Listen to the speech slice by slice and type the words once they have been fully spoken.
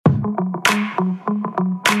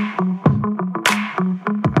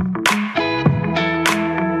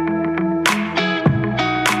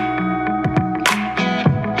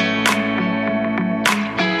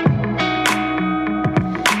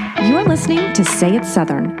to Say It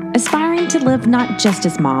Southern, aspiring to live not just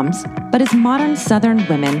as moms, but as modern Southern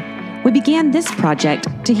women. We began this project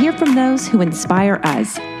to hear from those who inspire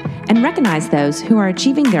us and recognize those who are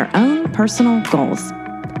achieving their own personal goals.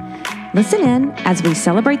 Listen in as we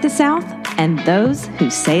celebrate the South and those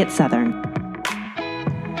who say it Southern.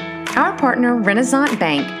 Our partner, Renaissance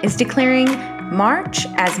Bank, is declaring March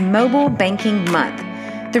as Mobile Banking Month.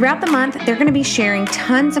 Throughout the month, they're going to be sharing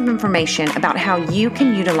tons of information about how you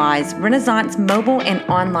can utilize Renaissance mobile and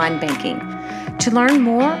online banking. To learn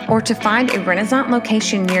more or to find a Renaissance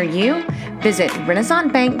location near you, visit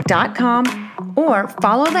renaissancebank.com or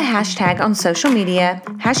follow the hashtag on social media,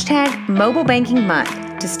 hashtag Mobile Banking Month,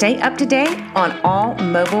 to stay up to date on all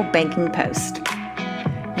mobile banking posts.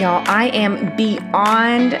 Y'all, I am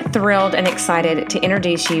beyond thrilled and excited to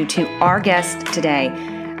introduce you to our guest today.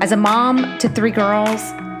 As a mom to 3 girls,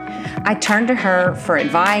 I turn to her for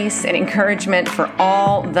advice and encouragement for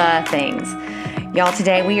all the things. Y'all,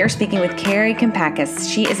 today we are speaking with Carrie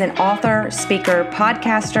Kampakis. She is an author, speaker,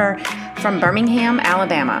 podcaster from Birmingham,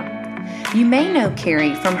 Alabama. You may know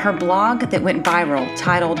Carrie from her blog that went viral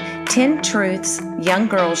titled 10 Truths Young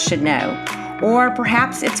Girls Should Know, or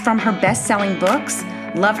perhaps it's from her best-selling books,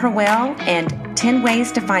 Love Her Well and 10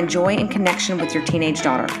 Ways to Find Joy and Connection with Your Teenage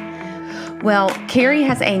Daughter. Well, Carrie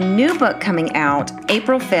has a new book coming out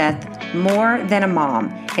April 5th, More Than a Mom,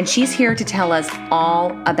 and she's here to tell us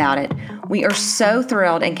all about it. We are so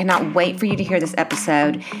thrilled and cannot wait for you to hear this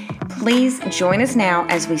episode. Please join us now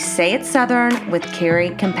as we say it Southern with Carrie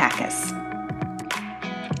Kampakis.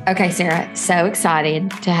 Okay, Sarah, so excited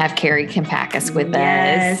to have Carrie Kampakis with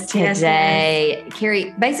us today. Yes.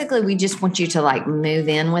 Carrie, basically, we just want you to move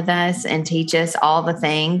in with us and teach us all the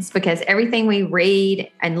things, because everything we read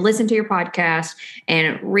and listen to your podcast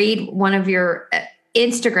and read one of your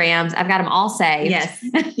Instagrams, I've got them all saved. Yes.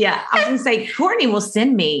 Yeah. I was going to say, Courtney will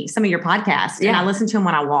send me some of your podcasts, and I listen to them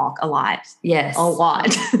when I walk a lot. Yes. A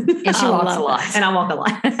lot. And she walks a lot. And I walk a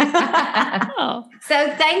lot. So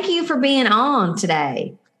thank you for being on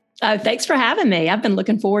today. Oh, thanks for having me. I've been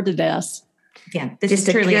looking forward to this. Yeah, this is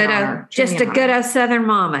truly an honor. Just a good old Southern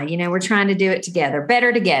mama. You know, we're trying to do it together,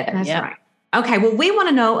 better together. That's right. Okay, well, we want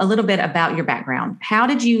to know a little bit about your background. How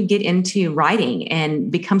did you get into writing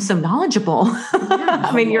and become so knowledgeable?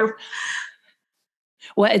 I mean,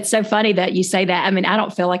 Well, it's so funny that you say that. I mean, I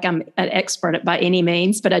don't feel like I'm an expert by any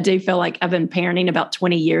means, but I do feel like I've been parenting about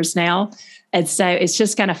 20 years now. And so it's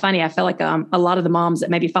just kind of funny. I feel like a lot of the moms that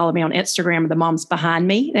maybe follow me on Instagram are the moms behind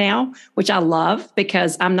me now, which I love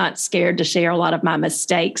because I'm not scared to share a lot of my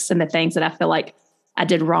mistakes and the things that I feel like I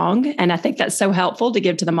did wrong. And I think that's so helpful to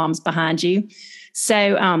give to the moms behind you. So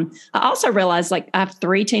I also realized I have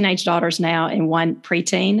 3 teenage daughters now and 1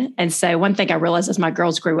 preteen. And so one thing I realized as my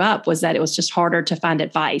girls grew up was that it was just harder to find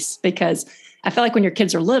advice, because I feel like when your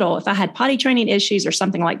kids are little, if I had potty training issues or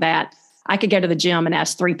something like that, I could go to the gym and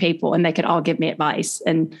ask 3 people and they could all give me advice.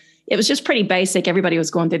 And it was just pretty basic. Everybody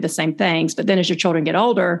was going through the same things. But then as your children get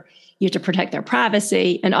older, you have to protect their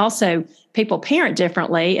privacy. And also people parent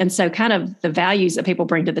differently. And so kind of the values that people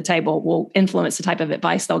bring to the table will influence the type of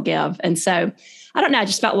advice they'll give. And so I don't know, I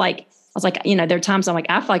just felt like, I was like, there are times I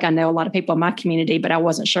feel like I know a lot of people in my community, but I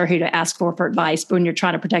wasn't sure who to ask for advice when you're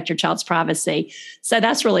trying to protect your child's privacy. So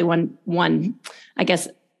that's really one, I guess,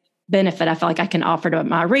 benefit I feel like I can offer to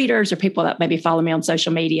my readers or people that maybe follow me on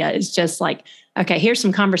social media is just okay, here's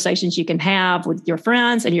some conversations you can have with your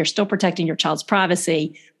friends and you're still protecting your child's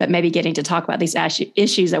privacy, but maybe getting to talk about these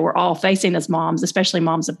issues that we're all facing as moms, especially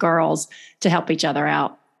moms of girls, to help each other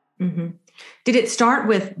out. Mm-hmm. Did it start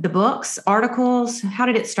with the books, articles? How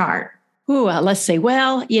did it start? Let's see.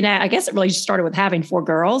 Well, I guess it really just started with having 4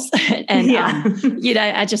 girls and,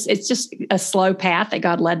 it's just a slow path that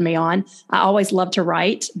God led me on. I always loved to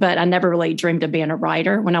write, but I never really dreamed of being a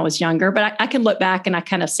writer when I was younger, but I can look back and I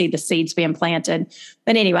kind of see the seeds being planted.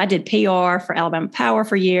 But anyway, I did PR for Alabama Power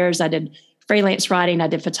for years. I did freelance writing. I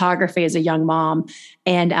did photography as a young mom.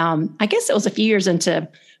 And I guess it was a few years into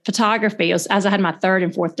photography. As I had my 3rd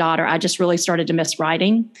and 4th daughter, I just really started to miss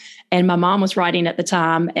writing. And my mom was writing at the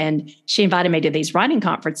time, and she invited me to these writing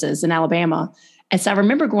conferences in Alabama. And so I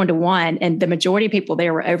remember going to one, and the majority of people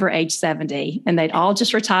there were over age 70, and they'd all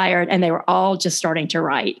just retired, and they were all just starting to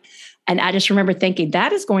write. And I just remember thinking,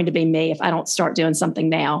 that is going to be me if I don't start doing something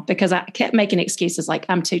now, because I kept making excuses like,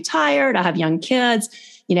 I'm too tired, I have young kids.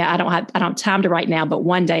 I don't have time to write now, but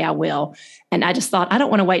one day I will. And I just thought, I don't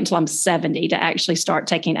want to wait until I'm 70 to actually start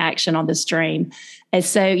taking action on this dream. And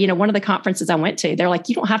so, one of the conferences I went to, they're like,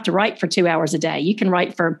 you don't have to write for 2 hours a day. You can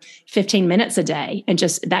write for 15 minutes a day, and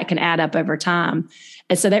just that can add up over time.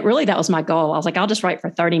 And so that was my goal. I was like, I'll just write for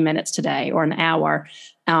 30 minutes today or an hour.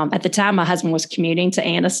 At the time, my husband was commuting to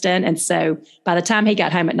Anniston. And so by the time he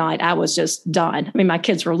got home at night, I was just done. I mean, my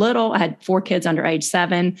kids were little. I had 4 kids under age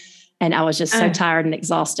 7. And I was just so tired and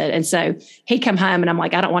exhausted. And so he'd come home and I'm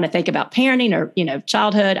like, I don't want to think about parenting or,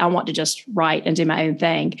 childhood. I want to just write and do my own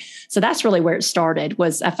thing. So that's really where it started. I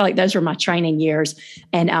felt like those were my training years.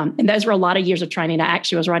 And those were a lot of years of training. I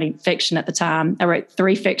actually was writing fiction at the time. I wrote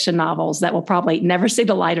 3 fiction novels that will probably never see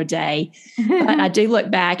the light of day. But I do look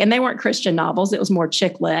back, and they weren't Christian novels. It was more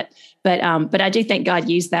chick lit. But I do think God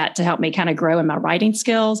used that to help me kind of grow in my writing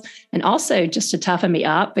skills, and also just to toughen me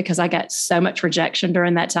up, because I got so much rejection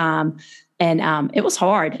during that time. And it was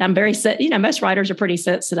hard. I'm very, most writers are pretty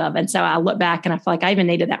sensitive. And so I look back and I feel like I even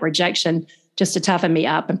needed that rejection just to toughen me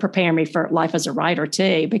up and prepare me for life as a writer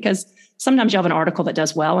too, because sometimes you have an article that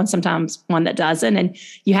does well and sometimes one that doesn't. And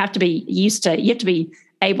you have to be you have to be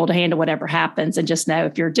able to handle whatever happens, and just know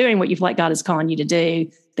if you're doing what you feel like God is calling you to do,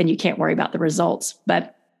 then you can't worry about the results.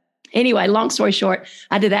 But anyway, long story short,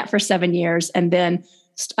 I did that for 7 years. And then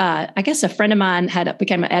I guess a friend of mine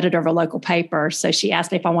became an editor of a local paper. So she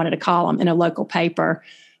asked me if I wanted a column in a local paper.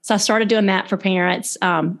 So I started doing that for parents,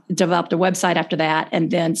 developed a website after that.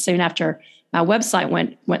 And then soon after my website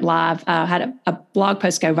went live, I had a blog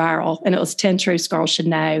post go viral, and it was 10 Truths Girls Should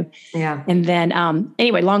Know. Yeah. And then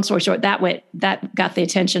anyway, long story short, that got the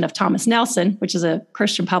attention of Thomas Nelson, which is a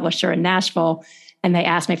Christian publisher in Nashville. And they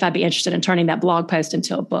asked me if I'd be interested in turning that blog post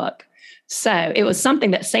into a book. So it was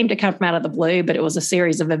something that seemed to come from out of the blue, but it was a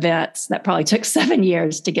series of events that probably took 7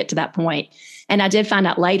 years to get to that point. And I did find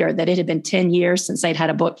out later that it had been 10 years since they'd had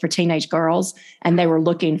a book for teenage girls, and they were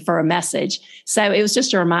looking for a message. So it was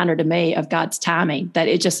just a reminder to me of God's timing, that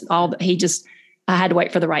I had to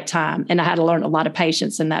wait for the right time, and I had to learn a lot of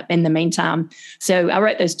patience in the meantime. So I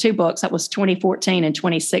wrote those 2 books. That was 2014 and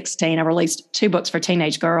 2016. I released 2 books for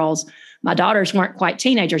teenage girls. My daughters weren't quite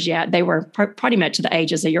teenagers yet. They were pretty much the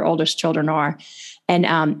ages that your oldest children are. And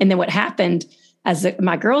then what happened as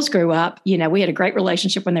my girls grew up, we had a great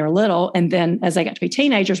relationship when they were little. And then as they got to be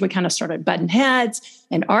teenagers, we kind of started butting heads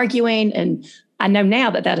and arguing. And I know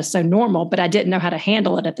now that is so normal, but I didn't know how to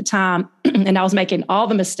handle it at the time. And I was making all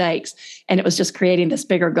the mistakes, and it was just creating this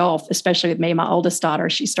bigger gulf, especially with me, my oldest daughter.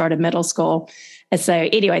 She started middle school. And so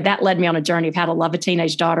anyway, that led me on a journey of how to love a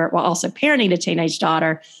teenage daughter while also parenting a teenage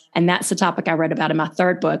daughter. And that's the topic I wrote about in my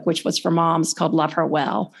 3rd book, which was for moms, called Love Her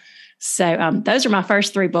Well. So those are my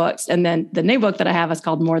first 3 books. And then the new book that I have is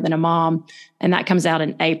called More Than a Mom, and that comes out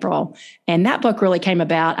in April. And that book really came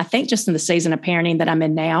about, I think, just in the season of parenting that I'm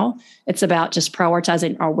in now. It's about just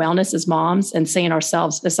prioritizing our wellness as moms and seeing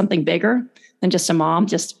ourselves as something bigger than just a mom,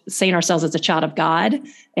 just seeing ourselves as a child of God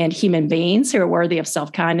and human beings who are worthy of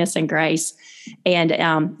self-kindness and grace. And,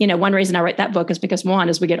 one reason I wrote that book is because, one,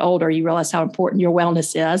 as we get older, you realize how important your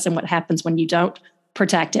wellness is and what happens when you don't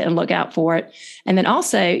protect it and look out for it. And then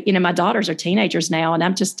also, my daughters are teenagers now, and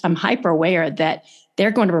I'm hyper aware that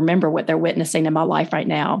they're going to remember what they're witnessing in my life right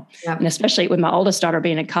now. Yep. And especially with my oldest daughter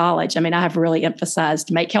being in college, I have really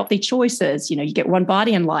emphasized make healthy choices. You get one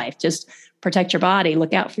body in life, just protect your body,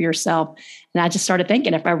 look out for yourself. And I just started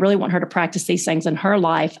thinking, if I really want her to practice these things in her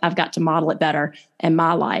life, I've got to model it better in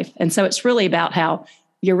my life. And so it's really about how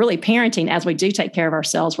you're really parenting as we do take care of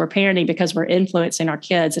ourselves. We're parenting because we're influencing our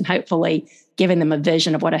kids and hopefully giving them a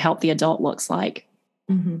vision of what a healthy adult looks like.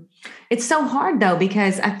 Mm-hmm. It's so hard though,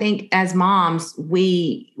 because I think as moms,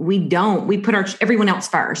 we put everyone else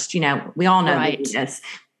first. We all know right. this.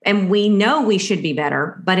 And we know we should be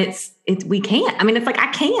better, but we can't. It's like, I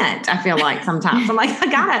can't, I feel like sometimes I'm like, I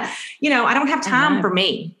gotta, I don't have time for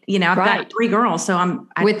me. I've right. got 3 girls. So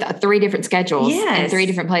with 3 different schedules yes. and 3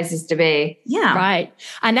 different places to be. Yeah. Right.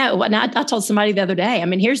 I know. And I told somebody the other day,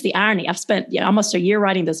 here's the irony. I've spent almost a year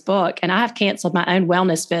writing this book, and I have canceled my own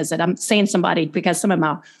wellness visit. I'm seeing somebody because some of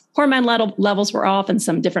my hormone levels were off and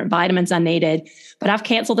some different vitamins I needed, but I've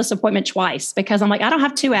canceled this appointment twice because I'm like, I don't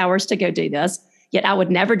have 2 hours to go do this. Yet I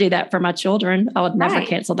would never do that for my children. I would never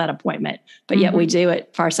cancel that appointment, but yet we do it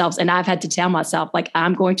for ourselves. And I've had to tell myself, like,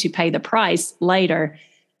 I'm going to pay the price later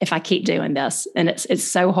if I keep doing this. And it's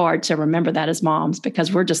so hard to remember that as moms,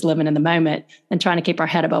 because we're just living in the moment and trying to keep our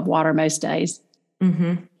head above water most days.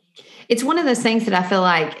 Mm-hmm. It's one of those things that I feel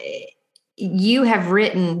like, you have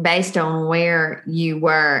written based on where you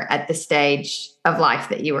were at the stage of life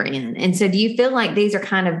that you were in. And so do you feel like these are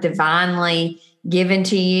kind of divinely given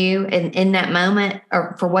to you in that moment,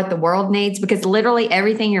 or for what the world needs? Because literally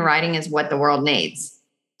everything you're writing is what the world needs.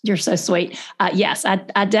 You're so sweet. Yes,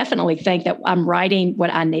 I definitely think that I'm writing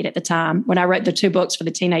what I need at the time. When I wrote the 2 books for the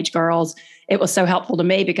teenage girls, it was so helpful to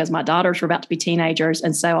me because my daughters were about to be teenagers.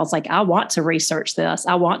 And so I was like, I want to research this.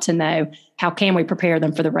 I want to know, how can we prepare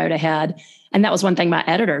them for the road ahead? And that was one thing my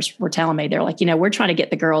editors were telling me. They're like, we're trying to get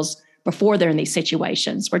the girls before they're in these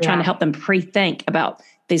situations. We're trying to help them pre-think about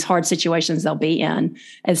these hard situations they'll be in.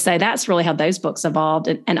 And so that's really how those books evolved.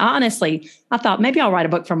 And honestly, I thought maybe I'll write a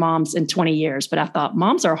book for moms in 20 years, but I thought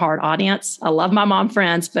moms are a hard audience. I love my mom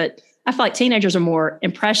friends, but I feel like teenagers are more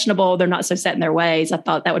impressionable. They're not so set in their ways. I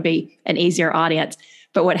thought that would be an easier audience.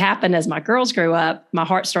 But what happened as my girls grew up, my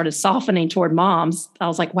heart started softening toward moms. I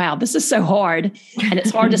was like, wow, this is so hard. And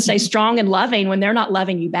it's hard to stay strong and loving when they're not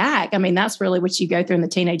loving you back. I mean, that's really what you go through in the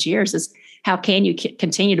teenage years, is how can you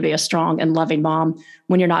continue to be a strong and loving mom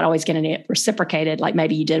when you're not always getting it reciprocated like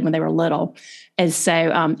maybe you did when they were little. And so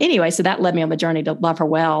anyway, so that led me on the journey to love her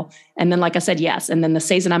well. And then, like I said, yes. And then the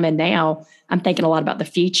season I'm in now, I'm thinking a lot about the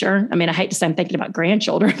future. I mean, I hate to say I'm thinking about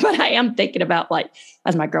grandchildren, but I am thinking about, like,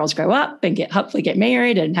 as my girls grow up and hopefully get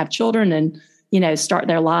married and have children and, start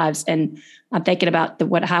their lives. And I'm thinking about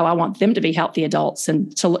how I want them to be healthy adults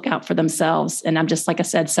and to look out for themselves. And I'm just, like I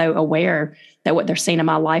said, so aware that what they're seeing in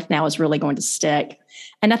my life now is really going to stick.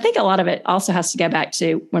 And I think a lot of it also has to go back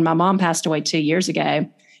to when my mom passed away 2 years ago.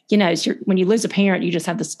 When you lose a parent, you just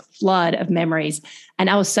have this flood of memories. And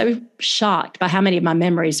I was so shocked by how many of my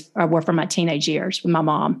memories were from my teenage years with my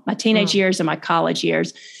mom, my teenage years and my college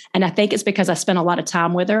years. And I think it's because I spent a lot of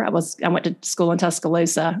time with her. I went to school in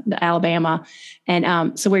Tuscaloosa, Alabama.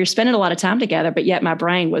 And so we were spending a lot of time together, but yet my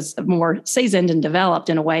brain was more seasoned and developed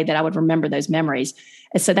in a way that I would remember those memories.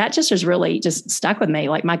 And so that just has really just stuck with me.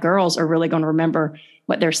 Like, my girls are really going to remember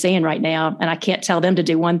what they're seeing right now. And I can't tell them to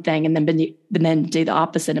do one thing and then do the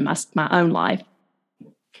opposite in my own life.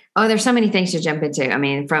 Oh, there's so many things to jump into. I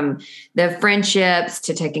mean, from the friendships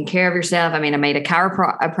to taking care of yourself. I mean, I made a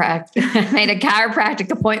chiropractic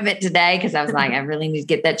appointment today because I was like, I really need to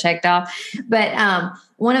get that checked off. But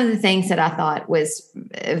one of the things that I thought was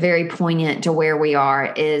very poignant to where we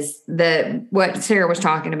are is what Sarah was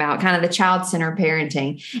talking about, kind of the child-centered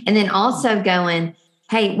parenting. And then also going,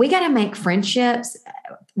 hey, we got to make friendships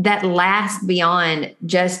that last beyond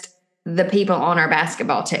just the people on our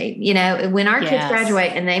basketball team. When our kids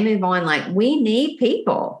graduate and they move on, like, we need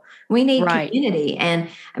people, we need community. And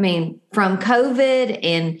I mean, from COVID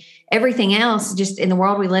and everything else, just in the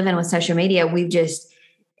world we live in with social media, we've just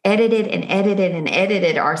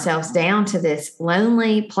edited ourselves down to this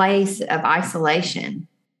lonely place of isolation.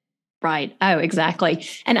 Right. Oh, exactly.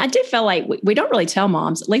 And I do feel like we don't really tell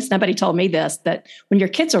moms, at least nobody told me this, that when your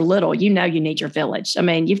kids are little, you need your village. I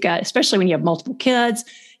mean, you've got, especially when you have multiple kids,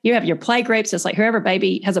 you have your play groups. It's like whoever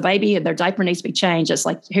has a baby and their diaper needs to be changed. It's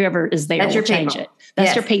like whoever is there will change it.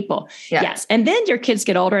 That's your people. Yeah. Yes. And then your kids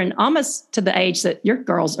get older and almost to the age that your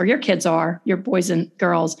girls or your kids are, your boys and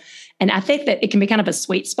girls. And I think that it can be kind of a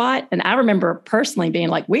sweet spot. And I remember personally being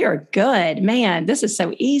like, we are good, man. This is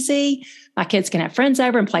so easy. My kids can have friends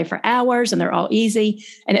over and play for hours and they're all easy.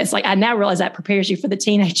 And it's like, I now realize that prepares you for the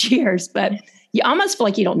teenage years, but you almost feel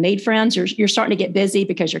like you don't need friends. You're starting to get busy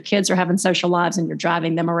because your kids are having social lives and you're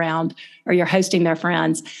driving them around or you're hosting their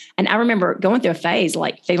friends. And I remember going through a phase,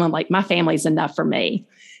 like feeling like my family's enough for me.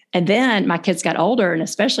 And then my kids got older, and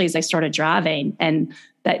especially as they started driving, and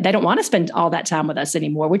they don't want to spend all that time with us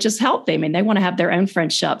anymore, which is healthy. I mean, they want to have their own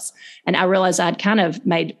friendships. And I realized I'd kind of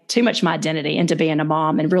made too much my identity into being a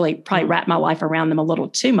mom and really probably wrapped my life around them a little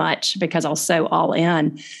too much because I was so all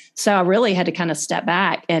in. So I really had to kind of step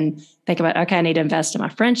back and think about, okay, I need to invest in my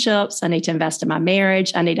friendships. I need to invest in my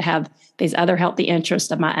marriage. I need to have these other healthy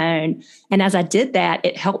interests of my own. And as I did that,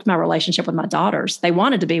 it helped my relationship with my daughters. They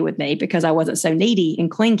wanted to be with me because I wasn't so needy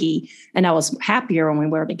and clingy, and I was happier when we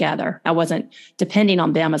were together. I wasn't depending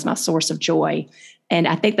on them as my source of joy. And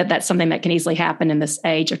I think that that's something that can easily happen in this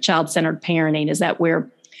age of child-centered parenting, is that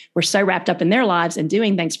we're so wrapped up in their lives and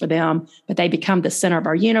doing things for them, but they become the center of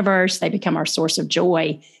our universe. They become our source of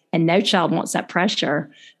joy. And no child wants that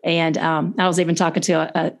pressure. And I was even talking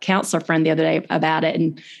to a counselor friend the other day about it.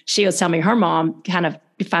 And she was telling me her mom kind of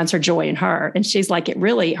finds her joy in her. And she's like, it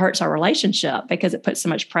really hurts our relationship because it puts so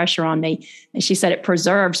much pressure on me. And she said it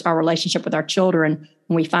preserves our relationship with our children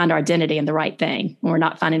when we find our identity in the right thing, when we're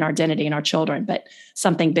not finding our identity in our children, but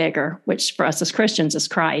something bigger, which for us as Christians is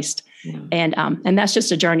Christ. Yeah. And that's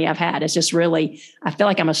just a journey I've had. It's just really, I feel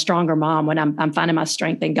like I'm a stronger mom when I'm finding my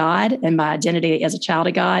strength in God and my identity as a child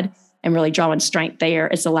of God, and really drawing strength there.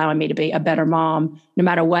 It's allowing me to be a better mom, no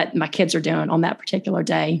matter what my kids are doing on that particular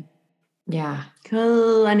day. Yeah.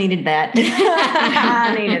 Cool. I needed that.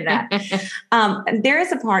 I needed that. There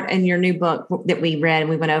is a part in your new book that we read and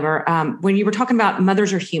we went over when you were talking about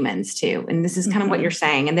mothers are humans too. And this is kind of what you're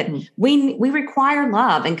saying. And that we require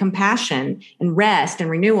love and compassion and rest and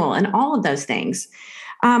renewal and all of those things.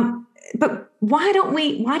 But why don't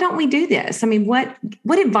we do this? I mean, what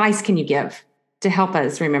advice can you give to help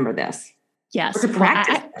us remember this? Yes. Or to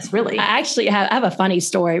practice this, really. I actually have a funny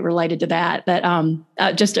story related to that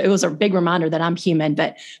it was a big reminder that I'm human.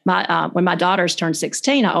 But when my daughters turn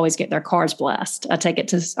 16, I always get their cars blessed. I take it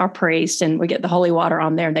to our priest and we get the holy water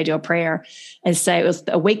on there and they do a prayer. And so it was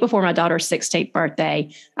a week before my daughter's 16th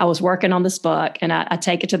birthday. I was working on this book and I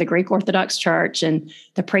take it to the Greek Orthodox Church and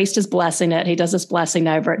the priest is blessing it. He does this blessing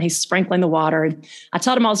over it and he's sprinkling the water. And I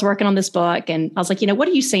told him I was working on this book and I was like, what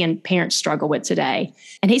are you seeing parents struggle with today?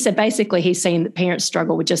 And he said, basically, he's seeing that parents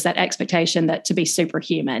struggle with just that expectation that to be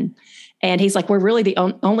superhuman. And he's like, we're really the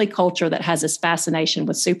only culture that has this fascination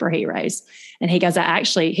with superheroes. And he goes,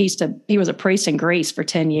 he was a priest in Greece for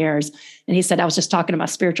 10 years. And he said, I was just talking to my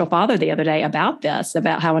spiritual father the other day about this,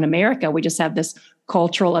 about how in America, we just have this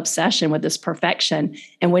cultural obsession with this perfection.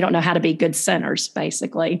 And we don't know how to be good sinners,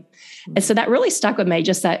 basically. And so that really stuck with me,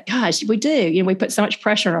 just that, gosh, we do. We put so much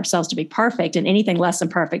pressure on ourselves to be perfect and anything less than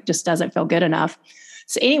perfect just doesn't feel good enough.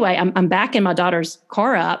 So anyway, I'm backing my daughter's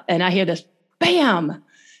car up and I hear this bam.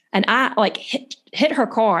 And I hit her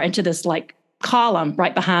car into this column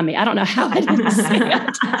right behind me. I don't know how I didn't see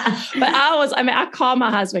it, but I called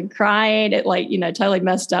my husband crying. It totally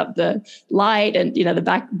messed up the light and,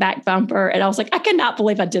 the back bumper. And I was like, I cannot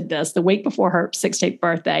believe I did this the week before her 16th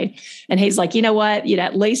birthday. And he's like, you know what?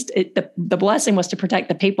 At least the blessing was to protect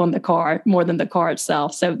the people in the car more than the car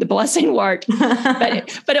itself. So the blessing worked,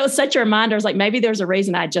 but it was such a reminder. I was like, maybe there's a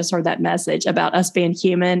reason I just heard that message about us being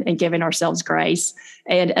human and giving ourselves grace.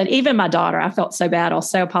 And even my daughter, I felt so bad. I was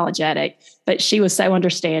so apologetic, but she was so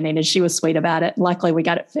understanding and she was sweet about it. Luckily, we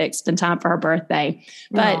got it fixed in time for her birthday.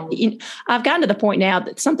 But I've gotten to the point now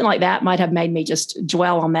that something like that might have made me just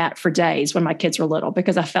dwell on that for days when my kids were little,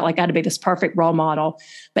 because I felt like I had to be this perfect role model.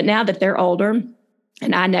 But now that they're older,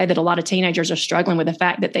 and I know that a lot of teenagers are struggling with the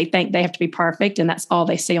fact that they think they have to be perfect and that's all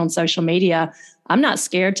they see on social media, I'm not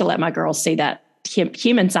scared to let my girls see that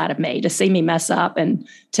human side of me, to see me mess up and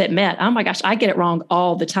to admit, oh my gosh, I get it wrong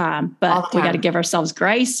all the time, but we got to give ourselves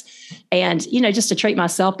grace and, just to treat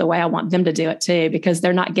myself the way I want them to do it too, because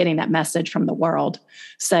they're not getting that message from the world.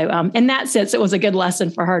 So in that sense, it was a good lesson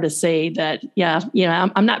for her to see that,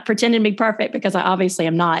 I'm not pretending to be perfect because I obviously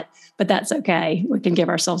am not, but that's okay. We can give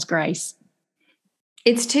ourselves grace.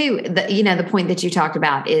 It's too, the point that you talked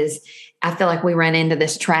about is I feel like we run into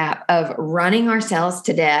this trap of running ourselves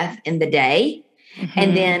to death in the day. Mm-hmm.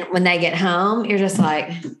 And then when they get home, you're just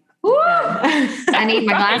like, woo, I need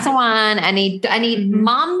my glass of wine. I need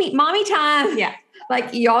mommy time. Yeah. Like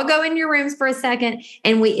y'all go in your rooms for a second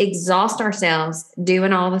and we exhaust ourselves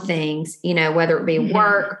doing all the things, whether it be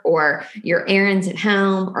work or your errands at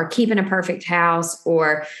home or keeping a perfect house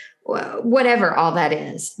or whatever all that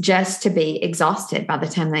is, just to be exhausted by the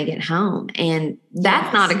time they get home. And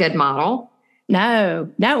that's not a good model. No,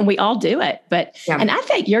 and we all do it. But, and I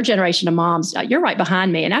think your generation of moms, you're right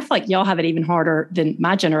behind me. And I feel like y'all have it even harder than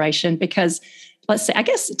my generation because let's say, I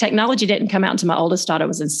guess technology didn't come out until my oldest daughter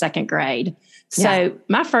was in second grade. So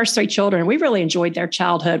my first three children, we really enjoyed their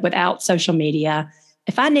childhood without social media.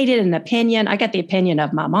 If I needed an opinion, I got the opinion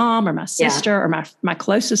of my mom or my sister or my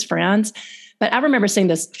closest friends. But I remember seeing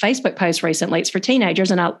this Facebook post recently. It's for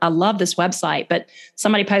teenagers, and I love this website. But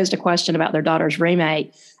somebody posed a question about their daughter's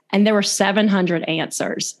roommate, and there were 700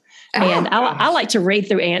 answers. And I like to read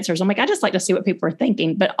through answers. I'm like, I just like to see what people are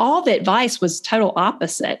thinking. But all the advice was total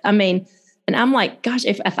opposite. I mean, and I'm like, gosh,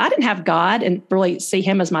 if I didn't have God and really see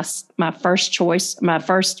him as my first choice, my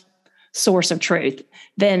first source of truth,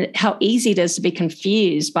 then how easy it is to be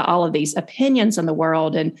confused by all of these opinions in the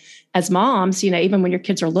world. And as moms, even when your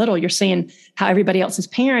kids are little, you're seeing how everybody else is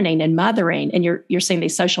parenting and mothering, and you're seeing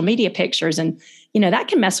these social media pictures, and that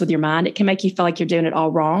can mess with your mind. It can make you feel like you're doing it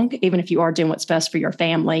all wrong, even if you are doing what's best for your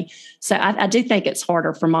family. So I do think it's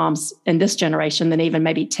harder for moms in this generation than even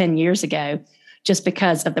maybe 10 years ago, just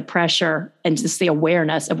because of the pressure and just the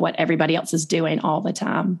awareness of what everybody else is doing all the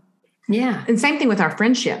time. Yeah. And same thing with our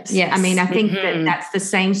friendships. Yes. I mean, I think that that's the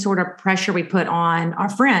same sort of pressure we put on our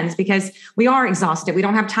friends because we are exhausted. We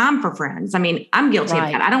don't have time for friends. I mean, I'm guilty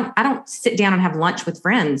of that. I don't sit down and have lunch with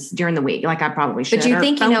friends during the week like I probably should. But you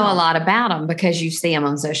think you know a lot about them because you see them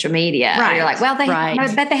on social media. Right. You're like, well,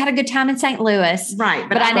 I bet they had a good time in St. Louis. Right.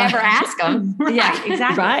 But I never ask them. Yeah,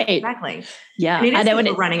 exactly. Right. Exactly. Yeah. And it is I know. what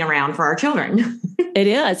we're running around for our children. It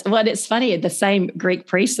is. Well, it's funny. The same Greek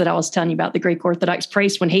priest that I was telling you about, the Greek Orthodox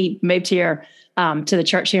priest, when he moved here to the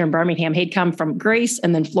church here in Birmingham, he'd come from Greece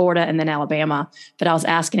and then Florida and then Alabama. But I was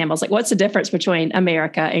asking him, I was like, what's the difference between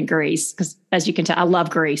America and Greece? Because as you can tell, I love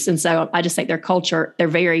Greece. And so I just think their culture, they're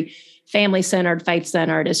very family-centered,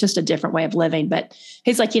 faith-centered. It's just a different way of living. But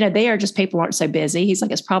he's like, they are just, people aren't so busy. He's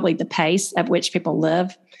like, it's probably the pace at which people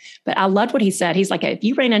live. But I loved what he said. He's like, if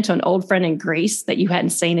you ran into an old friend in Greece that you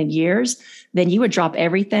hadn't seen in years, then you would drop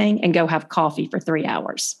everything and go have coffee for 3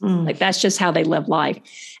 hours. Like, that's just how they live life.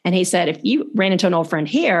 And he said, if you ran into an old friend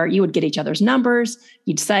here, you would get each other's numbers.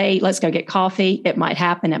 You'd say, let's go get coffee. It might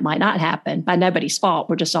happen. It might not happen. By nobody's fault.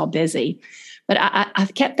 We're just all busy. But I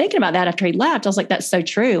kept thinking about that after he left. I was like, that's so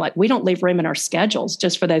true. Like, we don't leave room in our schedules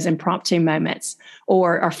just for those impromptu moments,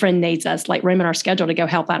 or our friend needs us, like room in our schedule to go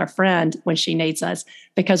help out a friend when she needs us,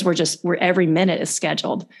 because we're every minute is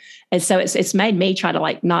scheduled. And so it's made me try to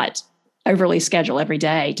like not overly schedule every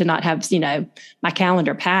day, to not have, my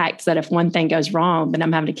calendar packed, so that if one thing goes wrong, then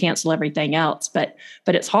I'm having to cancel everything else. But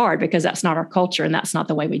it's hard because that's not our culture and that's not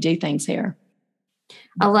the way we do things here.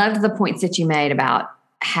 I loved the points that you made about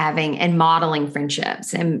having and modeling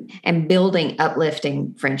friendships and building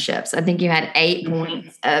uplifting friendships. I think you had 8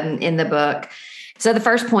 points in the book. So the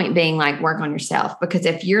first point being like, work on yourself, because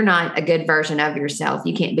if you're not a good version of yourself,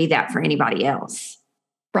 you can't be that for anybody else.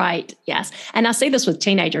 Right. Yes. And I see this with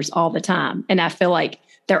teenagers all the time. And I feel like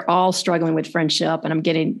they're all struggling with friendship, and I'm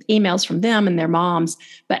getting emails from them and their moms.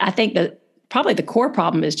 But I think that probably the core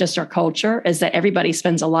problem is just our culture, is that everybody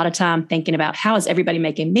spends a lot of time thinking about, how is everybody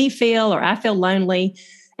making me feel, or I feel lonely.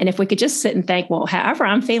 And if we could just sit and think, well, however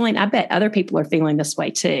I'm feeling, I bet other people are feeling this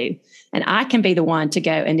way too. And I can be the one to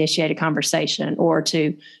go initiate a conversation, or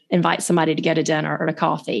to invite somebody to go to dinner or to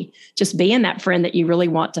coffee. Just being that friend that you really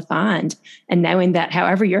want to find, and knowing that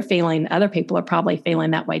however you're feeling, other people are probably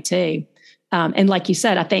feeling that way too. And like you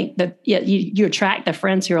said, I think that you attract the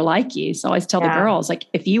friends who are like you. So I always tell the girls, like,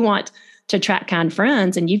 if you want to attract kind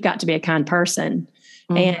friends, and you've got to be a kind person.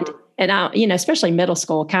 And I, especially middle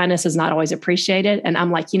school, kindness is not always appreciated. And I'm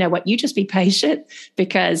like, you know what, you just be patient,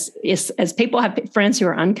 because as people have friends who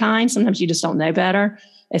are unkind, sometimes you just don't know better.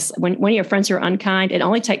 It's when you have friends who are unkind, it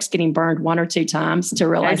only takes getting burned 1 or 2 times to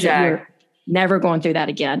realize that you're never going through that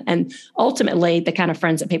again. And ultimately, the kind of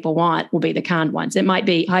friends that people want will be the kind ones. It might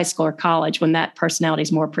be high school or college when that personality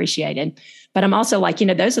is more appreciated. But I'm also like,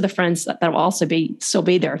 those are the friends that will also still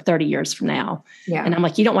be there 30 years from now. Yeah. And I'm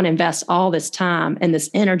like, you don't want to invest all this time and this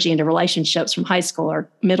energy into relationships from high school or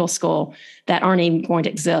middle school that aren't even going to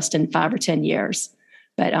exist in 5 or 10 years.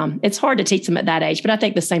 But it's hard to teach them at that age. But I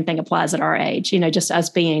think the same thing applies at our age, just us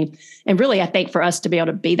being, and really, I think for us to be able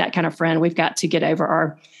to be that kind of friend, we've got to get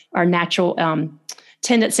over our natural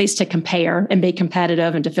tendencies to compare and be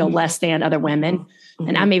competitive and to feel less than other women.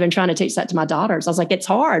 And I'm even trying to teach that to my daughters. I was like, it's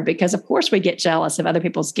hard, because of course we get jealous of other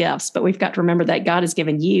people's gifts, but we've got to remember that God has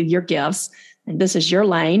given you your gifts, and this is your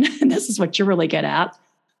lane, and this is what you're really good at.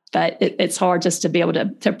 But it's hard just to be able to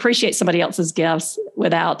appreciate somebody else's gifts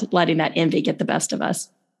without letting that envy get the best of us.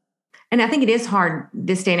 And I think it is hard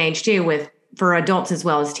this day and age too, for adults as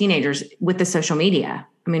well as teenagers, with the social media.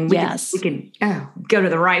 I mean, we could go to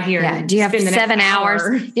the right here. Yeah. Do you have 7 hours?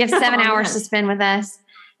 Do you have 7 hours to spend with us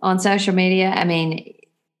on social media? I mean,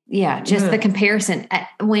 just the comparison.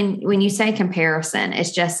 When you say comparison,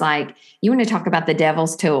 it's just like, you want to talk about the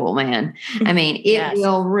devil's tool, man. I mean, it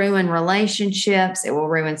will ruin relationships. It will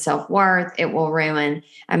ruin self-worth. It will ruin,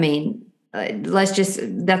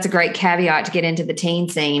 that's a great caveat to get into the teen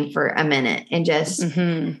scene for a minute, and just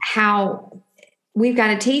how we've got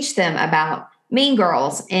to teach them about mean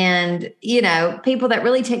girls and, people that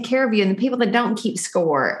really take care of you, and the people that don't keep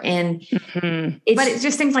score. And but it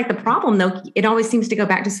just seems like the problem, though, it always seems to go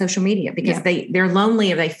back to social media, because they're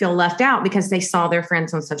lonely, or they feel left out because they saw their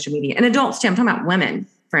friends on social media. And adults too, I'm talking about women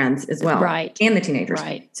friends as well. Right. And the teenagers.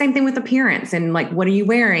 Right. Same thing with appearance, and like, what are you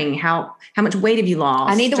wearing? How much weight have you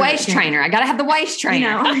lost? I need the waist trainer. I got to have the waist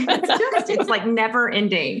trainer. It's like never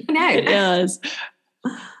ending. I know. It does.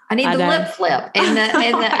 I need the lip flip and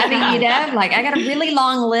like, I got a really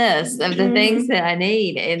long list of the things that I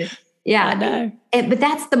need. And I know. But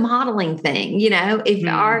that's the modeling thing,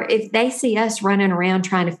 if they see us running around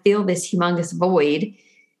trying to fill this humongous void,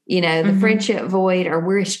 the friendship void, or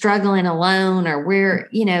we're struggling alone, or we're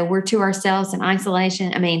to ourselves in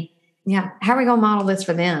isolation. I mean, how are we going to model this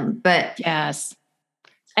for them? But yes.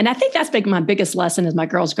 And I think that's my biggest lesson as my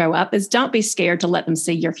girls grow up, is don't be scared to let them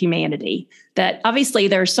see your humanity. That obviously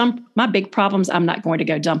there's my big problems I'm not going to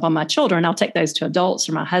go dump on my children. I'll take those to adults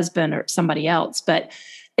or my husband or somebody else. But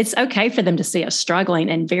it's okay for them to see us struggling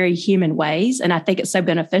in very human ways. And I think it's so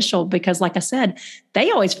beneficial because, like I said, they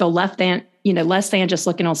always feel less than just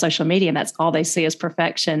looking on social media, and that's all they see is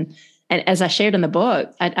perfection. And as I shared in the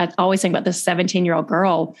book, I always think about this 17-year-old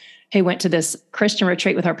girl who went to this Christian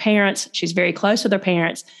retreat with her parents. She's very close with her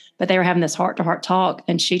parents, but they were having this heart-to-heart talk,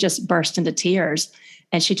 and she just burst into tears.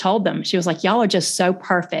 And she told them, she was like, y'all are just so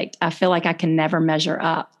perfect. I feel like I can never measure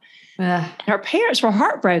up. And her parents were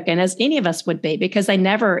heartbroken, as any of us would be, because they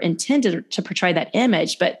never intended to portray that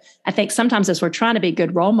image. But I think sometimes as we're trying to be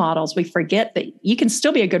good role models, we forget that you can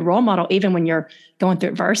still be a good role model even when you're going through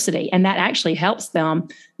adversity. And that actually helps them.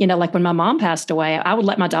 Like when my mom passed away, I would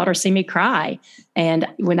let my daughter see me cry. And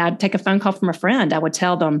when I'd take a phone call from a friend, I would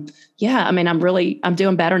tell them, I'm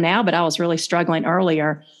doing better now, but I was really struggling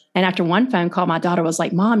earlier. And after one phone call, my daughter was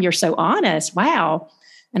like, Mom, you're so honest. Wow.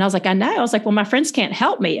 And I was like, I know. I was like, well, my friends can't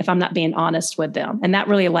help me if I'm not being honest with them. And that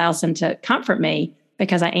really allows them to comfort me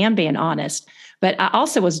because I am being honest. But I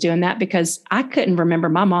also was doing that because I couldn't remember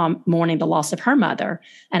my mom mourning the loss of her mother.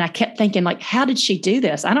 And I kept thinking, like, how did she do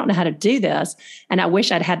this? I don't know how to do this. And I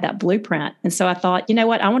wish I'd had that blueprint. And so I thought, you know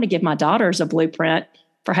what? I want to give my daughters a blueprint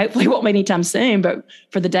for hopefully won't be anytime soon, but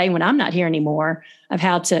for the day when I'm not here anymore, of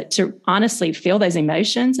how to honestly feel those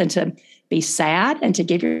emotions and to be sad and to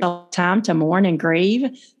give yourself time to mourn and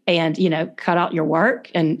grieve and, cut out your work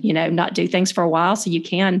and, not do things for a while so you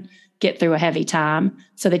can get through a heavy time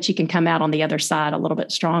so that you can come out on the other side a little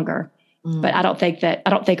bit stronger. Mm. But I don't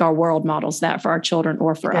think our world models that for our children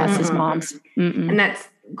or for us as moms. Mm-mm. And that's,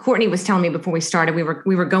 Courtney was telling me before we started, we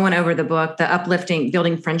were going over the book, The Uplifting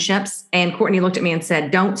Building Friendships. And Courtney looked at me and said,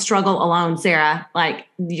 don't struggle alone, Sarah. Like,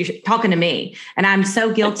 you're talking to me. And I'm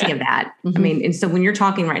so guilty of that. Mm-hmm. I mean, and so when you're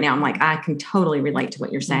talking right now, I'm like, I can totally relate to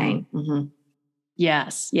what you're saying. Mm-hmm.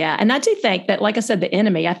 Yes. Yeah. And I do think that, like I said, the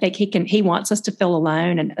enemy, I think he wants us to feel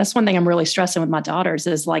alone. And that's one thing I'm really stressing with my daughters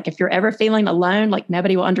is, like, if you're ever feeling alone, like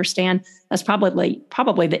nobody will understand, that's probably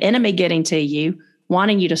the enemy getting to you,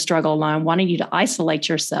 wanting you to struggle alone, wanting you to isolate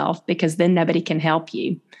yourself, because then nobody can help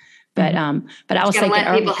you. But I was thinking,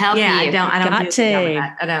 let people help you. I don't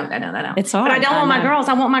I know. It's hard. But I don't want my girls.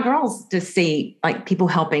 I want my girls to see, like, people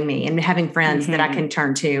helping me and having friends that I can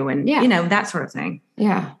turn to, and that sort of thing.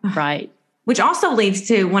 Yeah, right. Which also leads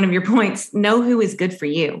to one of your points: know who is good for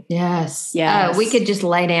you. Yes. Oh, we could just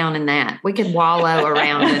lay down in that. We could wallow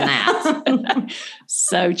around in that.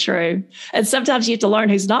 So true. And sometimes you have to learn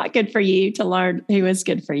who's not good for you to learn who is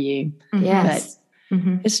good for you. Yes. But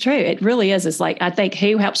it's true. It really is. It's like, I think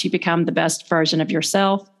who helps you become the best version of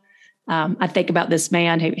yourself. I think about this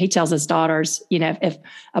man who he tells his daughters, if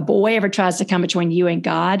a boy ever tries to come between you and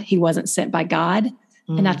God, he wasn't sent by God.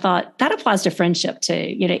 And I thought that applies to friendship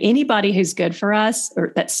too. Anybody who's good for us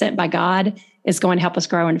or that's sent by God is going to help us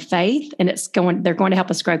grow in faith. And they're going to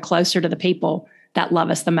help us grow closer to the people that love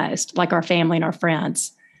us the most, like our family and our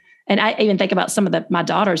friends. And I even think about my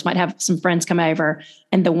daughters might have some friends come over,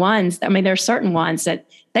 and there are certain ones that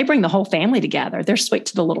they bring the whole family together. They're sweet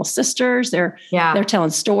to the little sisters. They're telling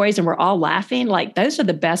stories and we're all laughing. Like, those are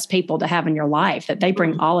the best people to have in your life, that they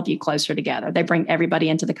bring all of you closer together. They bring everybody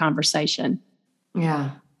into the conversation.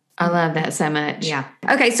 Yeah. I love that so much. Yeah.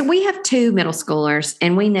 Okay. So we have 2 middle schoolers,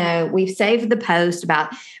 and we know we've saved the post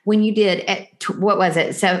about when you did, what was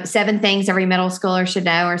it? So 7 things every middle schooler should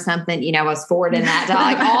know or something. I was forwarding that to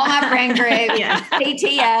like all my friend group,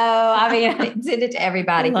 PTO. I mean, I send it to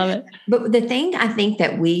everybody. I love it. But the thing I think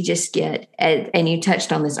that we just get, and you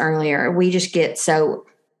touched on this earlier, we just get so,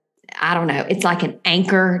 I don't know, it's like an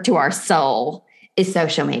anchor to our soul is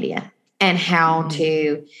social media and how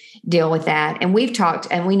to deal with that. And we've talked,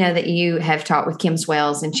 and we know that you have talked with Kim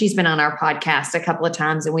Swells, and she's been on our podcast a couple of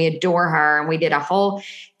times, and we adore her, and we did a whole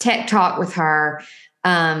tech talk with her.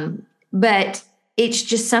 But it's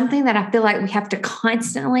just something that I feel like we have to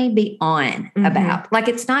constantly be on about. Like,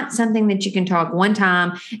 it's not something that you can talk one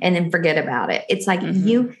time and then forget about it. It's like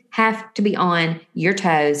you have to be on your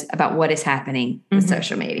toes about what is happening with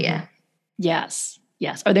social media. Yes.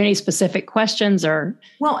 Yes. Are there any specific questions or?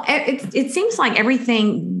 Well, it seems like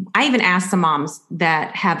everything. I even asked some moms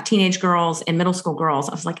that have teenage girls and middle school girls.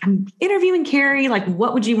 I was like, I'm interviewing Carrie. Like,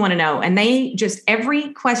 what would you want to know? And they just,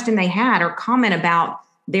 every question they had or comment about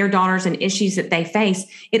their daughters and issues that they face,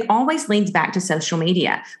 it always leads back to social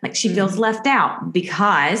media. Like, she feels left out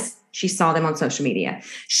because she saw them on social media.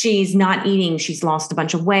 She's not eating. She's lost a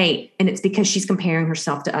bunch of weight. And it's because she's comparing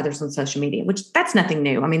herself to others on social media, which that's nothing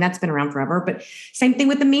new. I mean, that's been around forever, but same thing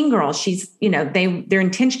with the mean girls. She's, they're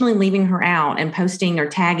intentionally leaving her out and posting or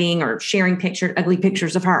tagging or sharing ugly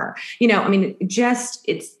pictures of her.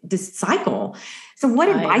 It's this cycle. So what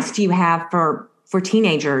advice do you have for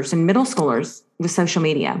teenagers and middle schoolers with social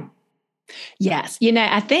media? Yes.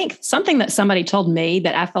 I think something that somebody told me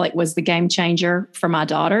that I feel like was the game changer for my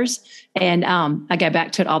daughters, and I go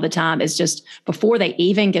back to it all the time, is just before they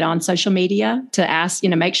even get on social media to ask,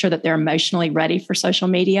 make sure that they're emotionally ready for social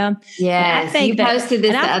media. Yes. I think you posted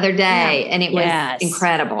this the other day and it was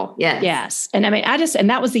incredible. Yes. Yes. And and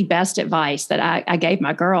that was the best advice that I gave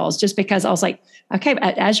my girls, just because I was like, okay,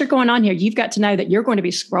 as you're going on here, you've got to know that you're going to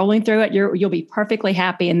be scrolling through it. You'll be perfectly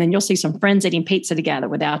happy. And then you'll see some friends eating pizza together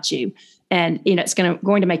without you. And, it's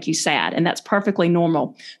going to make you sad. And that's perfectly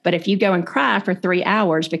normal. But if you go and cry for 3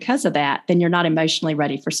 hours because of that, then you're not emotionally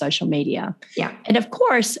ready for social media. Yeah. And of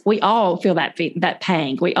course, we all feel that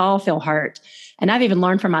pang. We all feel hurt. And I've even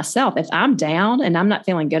learned for myself, if I'm down and I'm not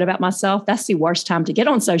feeling good about myself, that's the worst time to get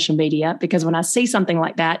on social media, because when I see something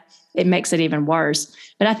like that, it makes it even worse.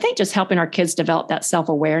 But I think just helping our kids develop that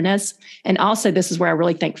self-awareness. And also, this is where I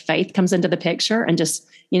really think faith comes into the picture, and just,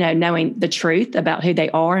 knowing the truth about who they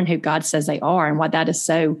are and who God says they are, and why that is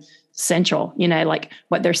so central. Like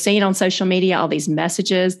what they're seeing on social media, all these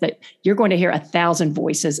messages that you're going to hear 1,000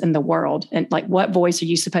 voices in the world. And like, what voice are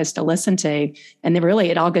you supposed to listen to? And then really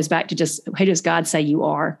it all goes back to just, who does God say you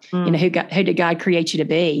are? Who did God create you to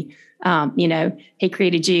be? He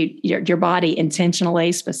created you, your body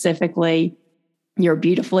intentionally, specifically. You're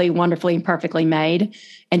beautifully, wonderfully, and perfectly made.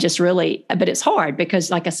 And just really, but it's hard because,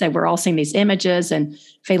 like I said, we're all seeing these images and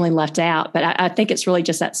feeling left out. But I think it's really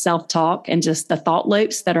just that self-talk and just the thought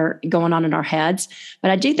loops that are going on in our heads.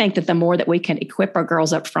 But I do think that the more that we can equip our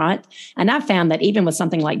girls up front, and I've found that even with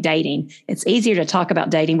something like dating, it's easier to talk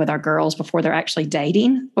about dating with our girls before they're actually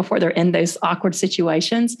dating, before they're in those awkward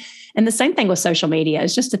situations. And the same thing with social media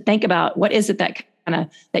is just to think about what is it that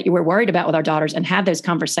you were worried about with our daughters, and have those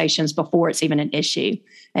conversations before it's even an issue,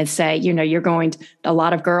 and say, a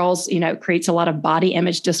lot of girls, creates a lot of body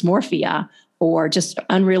image dysmorphia, or just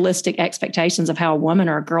unrealistic expectations of how a woman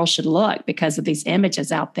or a girl should look because of these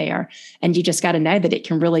images out there. And you just got to know that it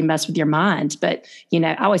can really mess with your mind. But,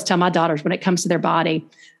 I always tell my daughters, when it comes to their body,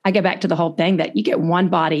 I go back to the whole thing that you get one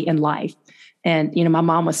body in life. And, my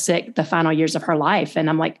mom was sick the final years of her life. And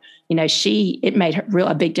I'm like, it made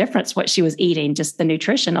a big difference what she was eating, just the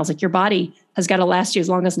nutrition. I was like, your body has got to last you as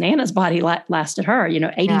long as Nana's body lasted her,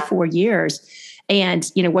 84 years. And,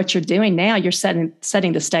 what you're doing now, you're setting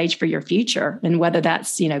the stage for your future. And whether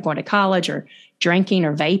that's, going to college or drinking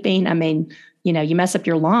or vaping, you mess up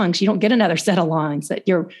your lungs, you don't get another set of lungs. That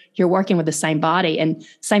you're working with the same body. And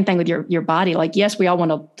same thing with your body. Like, yes, we all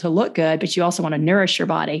want to look good, but you also want to nourish your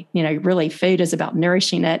body. Really food is about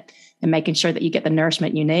nourishing it and making sure that you get the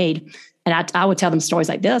nourishment you need. And I would tell them stories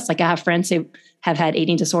like this. Like, I have friends who have had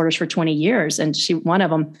eating disorders for 20 years. And one of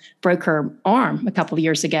them broke her arm a couple of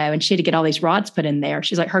years ago, and she had to get all these rods put in there.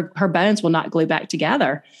 She's like, her bones will not glue back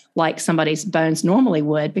together like somebody's bones normally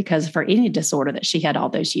would, because of her eating disorder that she had all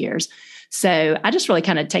those years. So I just really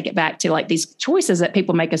kind of take it back to like these choices that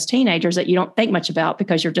people make as teenagers that you don't think much about,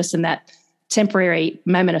 because you're just in that temporary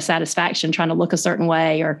moment of satisfaction trying to look a certain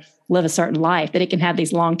way or live a certain life, that it can have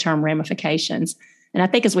these long-term ramifications. And I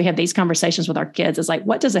think as we have these conversations with our kids, it's like,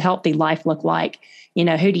 what does a healthy life look like?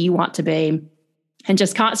 Who do you want to be? And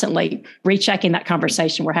just constantly rechecking that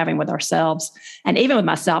conversation we're having with ourselves. And even with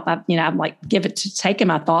myself, I'm like, taking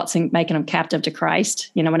my thoughts and making them captive to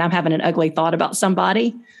Christ. When I'm having an ugly thought about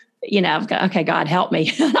somebody, I've got, okay, God, help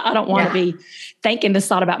me. I don't want to be thinking this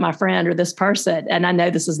thought about my friend or this person. And I know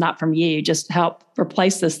this is not from you. Just help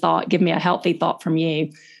replace this thought. Give me a healthy thought from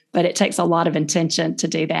you. But it takes a lot of intention to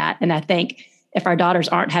do that. And I think if our daughters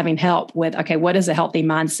aren't having help with, okay, what is a healthy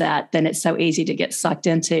mindset, then it's so easy to get sucked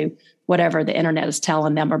into whatever the internet is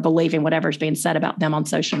telling them, or believing whatever's being said about them on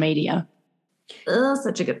social media. Oh,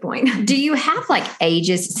 such a good point. Do you have like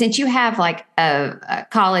ages, since you have like a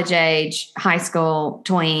college age, high school,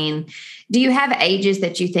 tween, do you have ages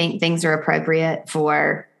that you think things are appropriate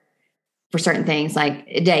for certain things like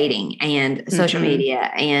dating and social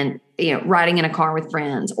media and, riding in a car with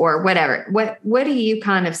friends or whatever? What do you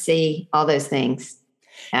kind of see all those things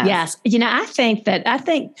as? Yes. I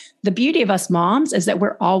think the beauty of us moms is that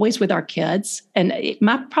we're always with our kids. And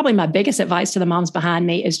probably my biggest advice to the moms behind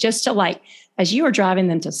me is just to, like, as you are driving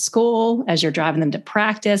them to school, as you're driving them to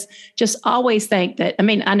practice, just always think that, I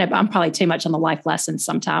know I'm probably too much on the life lessons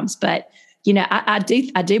sometimes, but I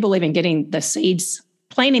do believe in getting the seeds,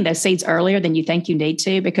 planting those seeds earlier than you think you need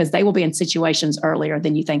to, because they will be in situations earlier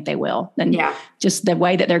than you think they will. And just the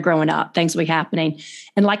way that they're growing up, things will be happening.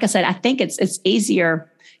 And like I said, I think it's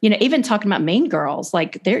easier, even talking about mean girls,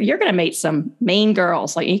 like you're going to meet some mean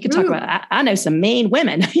girls. Like you can talk about, I know some mean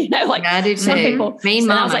women, like I do too. Some people, mean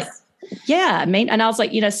mamas. I was like, yeah, mean. And I was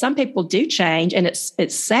like, some people do change, and it's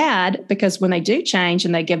sad, because when they do change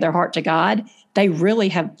and they give their heart to God, they really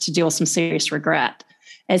have to deal with some serious regret.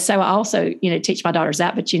 And so I also, teach my daughters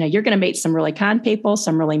that, but, you're going to meet some really kind people,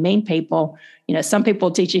 some really mean people. Some people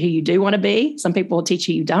will teach you who you do want to be. Some people will teach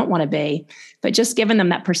you you don't want to be, but just giving them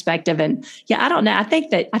that perspective. And I don't know. I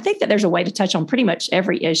think that there's a way to touch on pretty much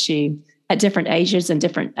every issue at different ages and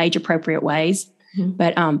different age appropriate ways.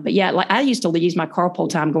 Mm-hmm. But yeah, like I used to use my carpool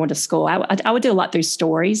time going to school. I would do a lot through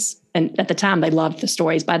stories. And at the time they loved the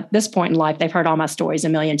stories. By this point in life, they've heard all my stories a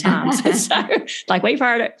million times. So like, we've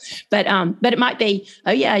heard it, but it might be,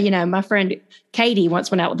 oh yeah, my friend Katie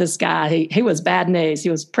once went out with this guy who was bad news. He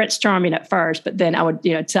was Prince Charming at first, but then I would,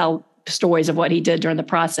 tell stories of what he did during the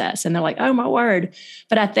process. And they're like, oh my word.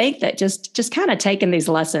 But I think that just kind of taking these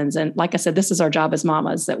lessons. And like I said, this is our job as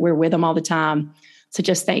mamas, that we're with them all the time. So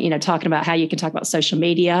just think, talking about how you can talk about social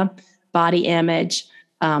media, body image,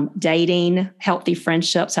 dating, healthy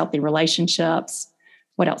friendships, healthy relationships.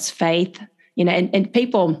 What else? Faith, and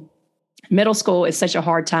people, middle school is such a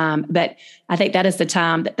hard time, but I think that is the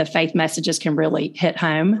time that the faith messages can really hit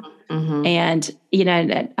home. Mm-hmm. And,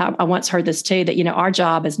 I once heard this too, that, our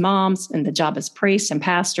job as moms and the job as priests and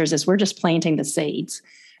pastors is we're just planting the seeds.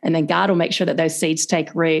 And then God will make sure that those seeds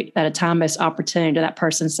take root at a time most opportune to that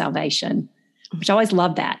person's salvation. Which I always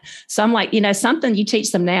love that. So I'm like, something you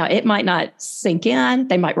teach them now, it might not sink in.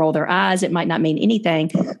 They might roll their eyes. It might not mean anything.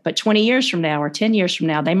 But 20 years from now or 10 years from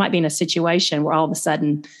now, they might be in a situation where all of a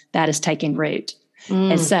sudden that is taking root.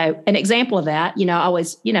 And so an example of that,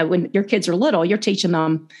 always, when your kids are little, you're teaching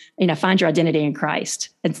them, find your identity in Christ.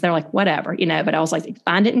 And so they're like, whatever, but I was like,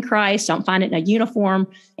 find it in Christ. Don't find it in a uniform,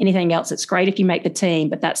 anything else. It's great if you make the team,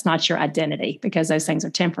 but that's not your identity because those things are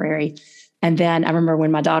temporary. And then I remember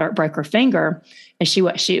when my daughter broke her finger and she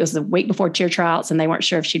was the week before cheer tryouts and they weren't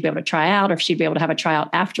sure if she'd be able to try out or if she'd be able to have a tryout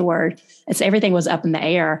afterward. And so everything was up in the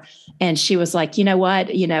air. And she was like, you know what,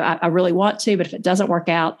 I really want to, but if it doesn't work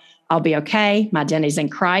out, I'll be okay. My identity's in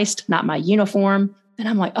Christ, not my uniform. And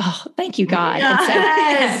I'm like, oh, thank you, God.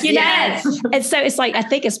 Yes, and so, and so it's like, I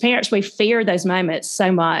think as parents, we fear those moments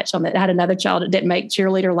so much. I had another child that didn't make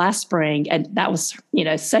cheerleader last spring. And that was,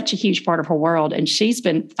 such a huge part of her world. And she's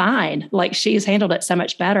been fine. Like she's handled it so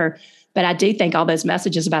much better. But I do think all those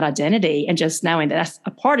messages about identity and just knowing that that's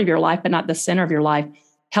a part of your life, but not the center of your life,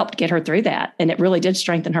 helped get her through that. And it really did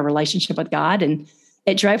strengthen her relationship with God. And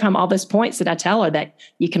it drove home all those points that I tell her, that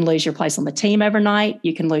you can lose your place on the team overnight.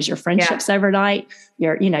 You can lose your friendships overnight.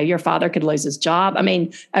 Your father could lose his job. I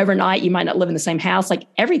mean, overnight, you might not live in the same house. Like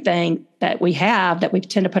everything that we have that we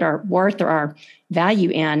tend to put our worth or our value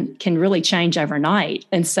in can really change overnight.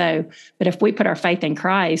 And so, but if we put our faith in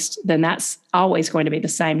Christ, then that's always going to be the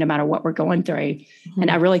same no matter what we're going through. Mm-hmm. And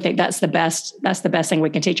I really think that's the best thing we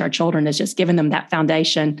can teach our children, is just giving them that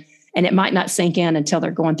foundation. And it might not sink in until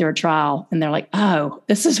they're going through a trial and they're like, oh,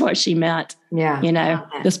 this is what she meant. Yeah.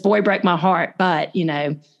 This boy broke my heart, but,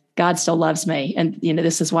 God still loves me. And,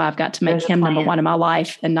 this is why I've got to make him number one in my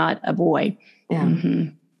life and not a boy. Yeah. Mm-hmm.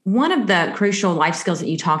 One of the crucial life skills that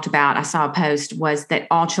you talked about, I saw a post, was that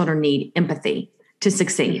all children need empathy to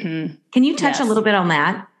succeed. Mm-hmm. Can you touch a little bit on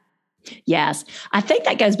that? Yes. I think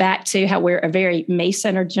that goes back to how we're a very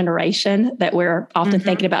me-centered generation, that we're often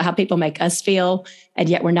thinking about how people make us feel, and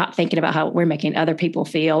yet we're not thinking about how we're making other people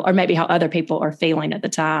feel, or maybe how other people are feeling at the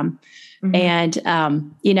time. Mm-hmm.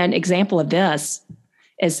 And, an example of this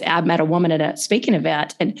is I met a woman at a speaking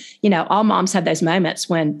event, and, all moms have those moments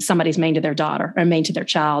when somebody's mean to their daughter or mean to their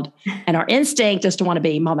child. And our instinct is to want to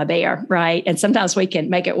be mama bear, right? And sometimes we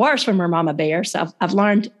can make it worse when we're mama bear. So I've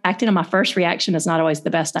learned acting on my first reaction is not always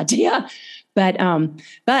the best idea. But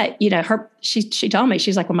she told me,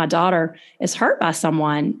 she's like, when my daughter is hurt by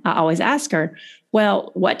someone, I always ask her,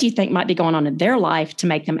 well, what do you think might be going on in their life to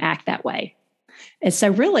make them act that way? And so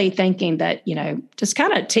really thinking that, just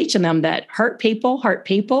kind of teaching them that hurt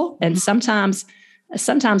people. And sometimes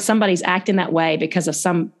somebody's acting that way because of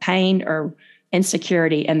some pain or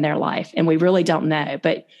insecurity in their life. And we really don't know.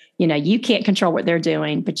 But, you can't control what they're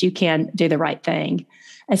doing, but you can do the right thing.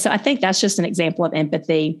 And so I think that's just an example of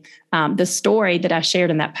empathy. The story that I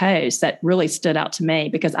shared in that post that really stood out to me,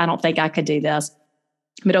 because I don't think I could do this,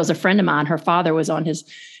 but it was a friend of mine. Her father was on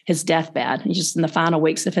his deathbed. He's just in the final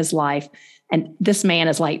weeks of his life. And this man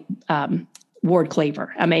is like Ward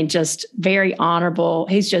Cleaver. I mean, just very honorable.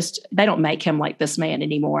 They don't make him like this man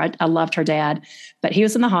anymore. I loved her dad, but he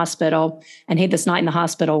was in the hospital, and he had this night in the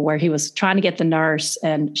hospital where he was trying to get the nurse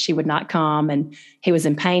and she would not come, and he was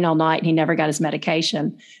in pain all night and he never got his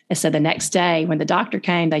medication. And so the next day when the doctor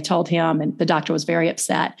came, they told him, and the doctor was very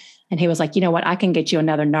upset. And he was like, you know what, I can get you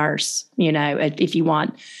another nurse, if you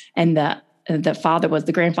want. And the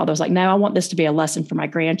grandfather was like, no, I want this to be a lesson for my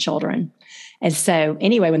grandchildren. And so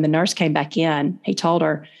anyway, when the nurse came back in, he told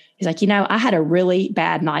her, He's like, I had a really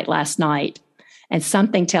bad night last night, and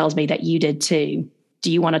something tells me that you did too.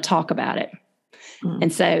 Do you want to talk about it?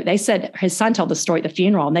 And so they said, his son told the story at the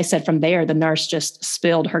funeral, and they said from there, the nurse just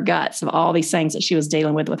spilled her guts of all these things that she was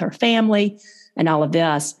dealing with her family and all of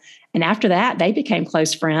this. And after that, they became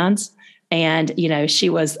close friends. And,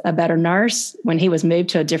 she was a better nurse. When he was moved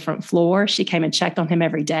to a different floor, she came and checked on him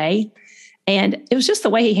every day. And it was just the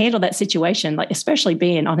way he handled that situation, like especially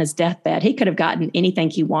being on his deathbed. He could have gotten anything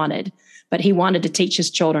he wanted, but he wanted to teach his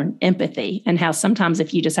children empathy, and how sometimes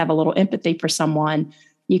if you just have a little empathy for someone,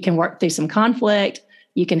 you can work through some conflict.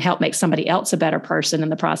 You can help make somebody else a better person in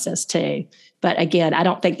the process too. But again, I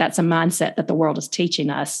don't think that's a mindset that the world is teaching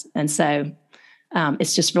us. And so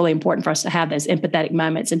it's just really important for us to have those empathetic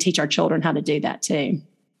moments and teach our children how to do that too.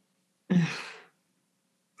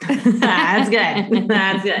 That's good.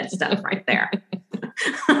 That's good stuff right there.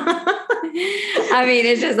 I mean,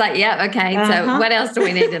 it's just like, yep. Okay. So what else do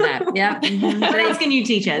we need to know? Yep. What else can you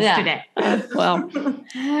teach us today?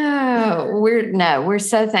 We're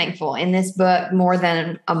so thankful in this book, More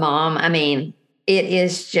Than a Mom. I mean, it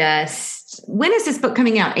is just. When is this book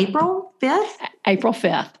coming out? April 5th? April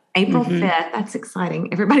 5th. April 5th. That's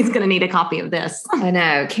exciting. Everybody's going to need a copy of this. I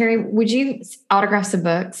know. Carrie, would you autograph some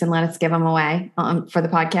books and let us give them away for the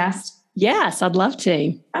podcast? Yes, I'd love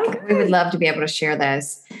to. Okay. We would love to be able to share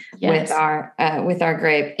those with our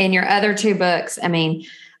group. And your other two books, I mean,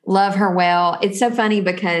 Love Her Well. It's so funny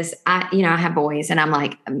because I have boys, and I'm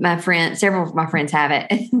like, several of my friends have it.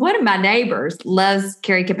 And one of my neighbors loves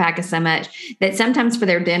Carrie Kompakis so much that sometimes for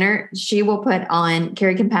their dinner, she will put on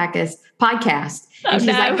Carrie Kompakis podcast. And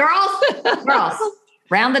she's like, girls,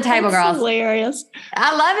 round the table, girls. Hilarious.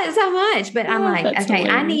 I love it so much. But I'm like, okay,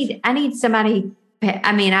 hilarious. I need somebody.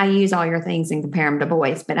 I mean, I use all your things and compare them to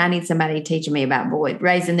boys, but I need somebody teaching me about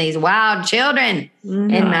raising these wild children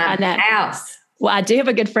in my house. Well, I do have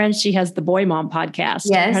a good friend. She has the Boy Mom podcast.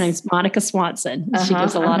 Yes. Her name's Monica Swanson. She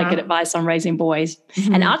gives a lot of good advice on raising boys.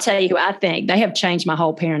 Mm-hmm. And I'll tell you who I think they have changed my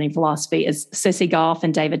whole parenting philosophy is Sissy Goff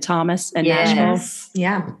and David Thomas in Nashville.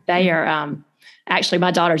 Yeah. They are actually,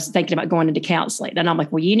 my daughter's thinking about going into counseling. And I'm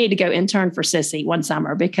like, well, you need to go intern for Sissy one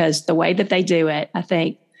summer, because the way that they do it, I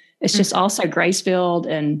think it's just also grace-filled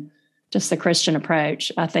and just the Christian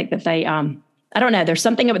approach. I think that they, I don't know, there's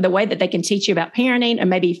something about the way that they can teach you about parenting and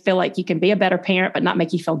maybe feel like you can be a better parent, but not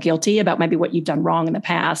make you feel guilty about maybe what you've done wrong in the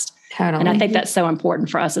past. Totally. And I think that's so important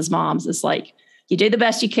for us as moms. It's like, you do the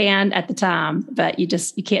best you can at the time, but you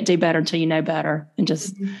can't do better until you know better. And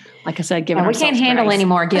just, like I said, give ourselves we can't handle grace. any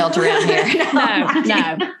more guilt around here.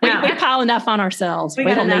 No. We pile enough on ourselves. We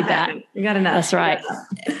don't need that. We got enough. That's right.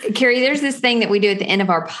 Carrie, there's this thing that we do at the end of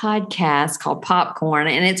our podcast called Popcorn.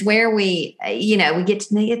 And it's where we get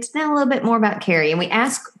to know a little bit more about Carrie. And we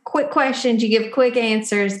ask quick questions. You give quick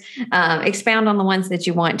answers, expound on the ones that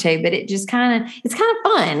you want to. But it's kind of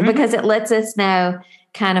fun because it lets us know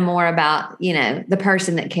kind of more about, the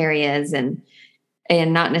person that Carrie is and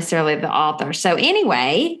not necessarily the author. So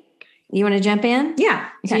anyway, you want to jump in? Yeah.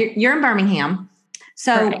 Okay. So you're in Birmingham.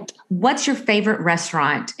 So Correct. What's your favorite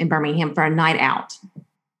restaurant in Birmingham for a night out?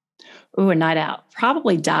 Ooh, a night out.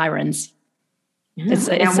 Probably Dyron's. It's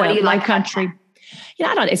what do you low like country.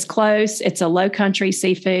 I don't. It's close. It's a low country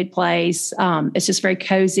seafood place. It's just very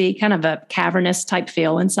cozy, kind of a cavernous type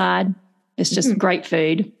feel inside. It's just great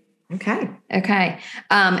food. Okay.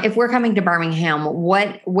 If we're coming to Birmingham,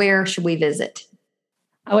 where should we visit?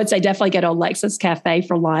 I would say definitely go to Alexis Cafe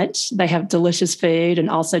for lunch. They have delicious food and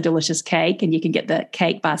also delicious cake, and you can get the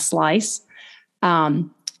cake by slice.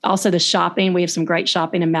 Also the shopping. We have some great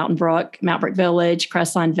shopping in Mountain Brook Village,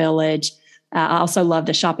 Crestline Village. I also love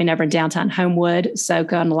the shopping over in downtown Homewood,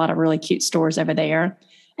 Soka, and a lot of really cute stores over there.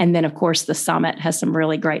 And then, of course, the Summit has some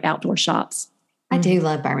really great outdoor shops. I do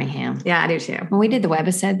love Birmingham. Yeah, I do too. When we did the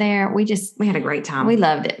webisode there, we had a great time. We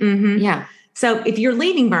loved it. Mm-hmm. Yeah. So if you're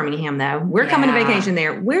leaving Birmingham, though, we're coming to vacation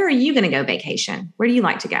there. Where are you going to go vacation? Where do you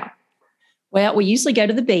like to go? Well, we usually go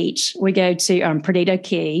to the beach. We go to Perdido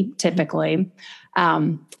Key, typically.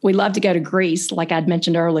 We love to go to Greece, like I'd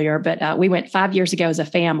mentioned earlier, but we went 5 years ago as a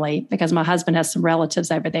family because my husband has some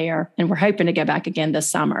relatives over there, and we're hoping to go back again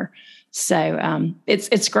this summer. So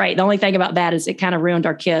it's great. The only thing about that is it kind of ruined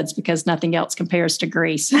our kids because nothing else compares to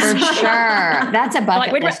Greece. For sure. That's a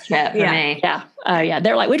bucket list trip for me. Yeah. Oh, yeah.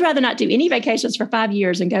 They're like, we'd rather not do any vacations for 5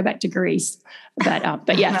 years and go back to Greece.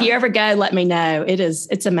 But yeah, if you ever go, let me know.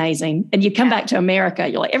 It's amazing. And you come back to America,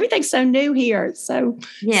 you're like, everything's so new here. It's so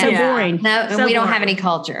boring. No, so we don't have any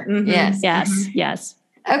culture. Mm-hmm. Yes.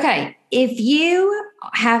 Okay. If you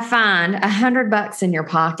find $100 in your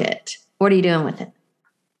pocket, what are you doing with it?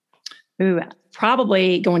 Ooh,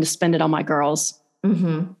 probably going to spend it on my girls.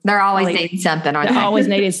 Mm-hmm. They're always needing something, aren't they? They're always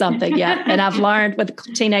needing something, yeah. And I've learned with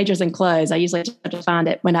teenagers and clothes, I usually have to find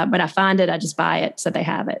it. When I find it, I just buy it so they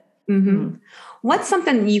have it. Mm-hmm. What's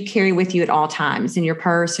something you carry with you at all times in your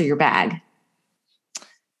purse or your bag?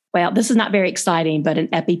 Well, this is not very exciting, but an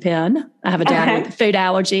EpiPen. I have a daughter with food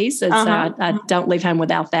allergies, and so I don't leave home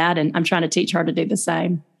without that. And I'm trying to teach her to do the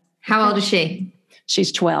same. How old is she?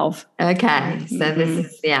 She's 12. Okay. So this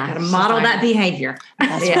is, got to model that behavior.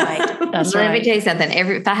 That's right. That's right. Let me tell you something.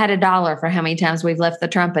 If I had $1 for how many times we've left the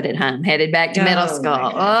trumpet at home, headed back to middle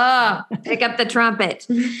school. Pick up the trumpet.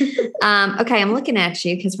 Okay. I'm looking at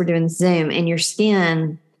you because we're doing Zoom, and your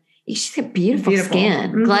skin, she's got beautiful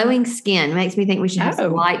skin, glowing skin. Makes me think we should have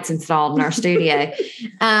some lights installed in our studio.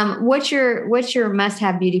 What's your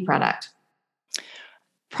must-have beauty product?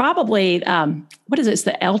 Probably, what is it? It's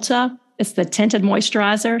the Elta. It's the tinted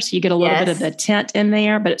moisturizer. So you get a little bit of the tint in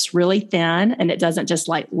there, but it's really thin and it doesn't just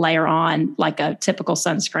like layer on like a typical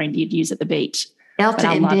sunscreen you'd use at the beach.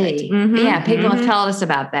 Elta indeed. Mm-hmm. Yeah, people have told us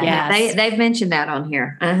about that. Yes. They've mentioned that on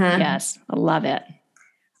here. Yes, I love it.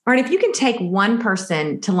 All right, if you can take one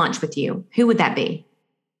person to lunch with you, who would that be?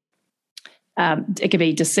 It could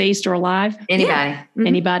be deceased or alive. Anybody. Yeah. Mm-hmm.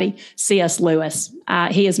 Anybody. C.S. Lewis.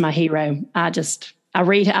 He is my hero. I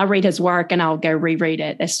read his work and I'll go reread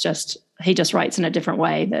it. It's just, he just writes in a different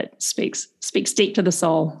way that speaks deep to the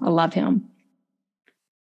soul. I love him.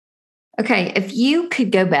 Okay. If you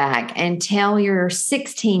could go back and tell your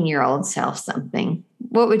 16-year-old self something,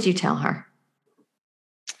 what would you tell her?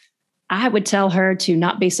 I would tell her to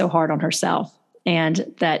not be so hard on herself,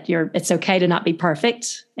 and that it's okay to not be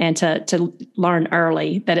perfect, and to learn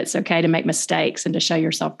early that it's okay to make mistakes and to show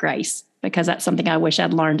yourself grace, because that's something I wish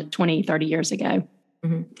I'd learned 20, 30 years ago.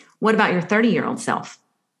 Mm-hmm. What about your 30-year-old self?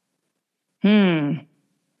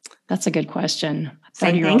 That's a good question.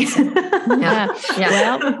 Same thing. Well,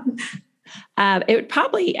 it would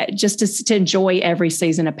probably just to enjoy every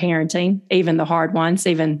season of parenting, even the hard ones.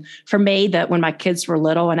 Even for me, that when my kids were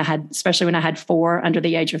little, and especially when I had 4 under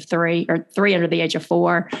the age of 3 or 3 under the age of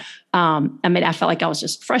 4, I felt like I was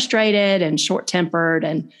just frustrated and short-tempered,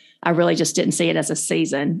 and I really just didn't see it as a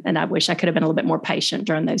season. And I wish I could have been a little bit more patient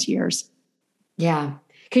during those years. Yeah.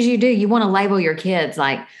 Because you want to label your kids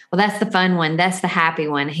like, well, that's the fun one. That's the happy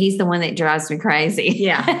one. He's the one that drives me crazy.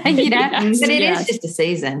 Yeah. But it is just a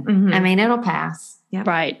season. Mm-hmm. I mean, it'll pass. Yep.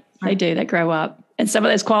 Right. They do. They grow up. And some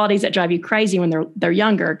of those qualities that drive you crazy when they're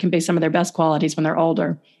younger can be some of their best qualities when they're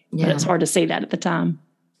older. Yeah. But it's hard to see that at the time.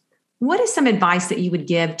 What is some advice that you would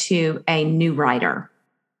give to a new writer?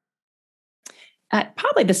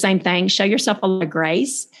 Probably the same thing. Show yourself a lot of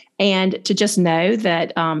grace, and to just know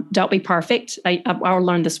that don't be perfect. I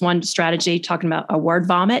learned this one strategy talking about a word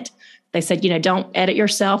vomit. They said, don't edit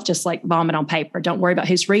yourself, just like vomit on paper. Don't worry about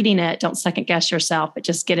who's reading it. Don't second guess yourself, but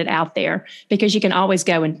just get it out there, because you can always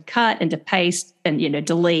go and cut and to paste and,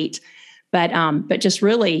 delete. But just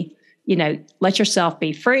really, let yourself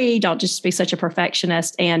be free. Don't just be such a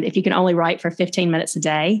perfectionist. And if you can only write for 15 minutes a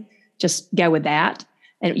day, just go with that.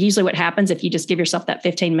 And usually what happens, if you just give yourself that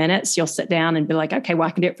 15 minutes, you'll sit down and be like, okay, well,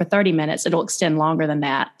 I can do it for 30 minutes. It'll extend longer than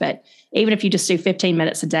that. But even if you just do 15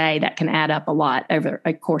 minutes a day, that can add up a lot over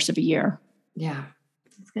a course of a year. Yeah,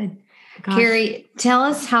 that's good. Gosh. Carrie, tell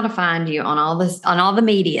us how to find you on all the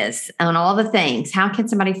medias, on all the things. How can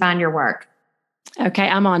somebody find your work? Okay,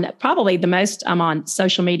 I'm on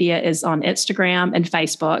social media is on Instagram and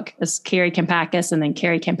Facebook. It's Carrie Kampakis, and then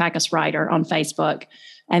Carrie Kampakis Writer on Facebook.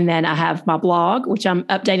 And then I have my blog, which I'm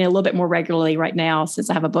updating a little bit more regularly right now since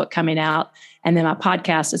I have a book coming out. And then my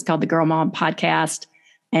podcast is called the Girl Mom Podcast.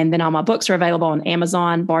 And then all my books are available on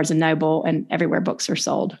Amazon, Barnes & Noble, and everywhere books are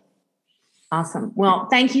sold. Awesome. Well,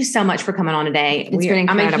 thank you so much for coming on today. It's been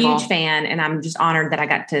incredible. I'm a huge fan, and I'm just honored that I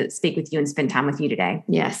got to speak with you and spend time with you today.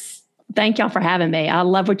 Yes. Thank y'all for having me. I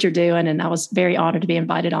love what you're doing, and I was very honored to be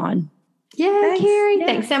invited on. Yeah, Carrie. Yeah.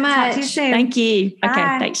 Thanks so much. Talk to you soon. Thank you. Bye.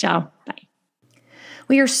 Okay, thanks, y'all. Bye.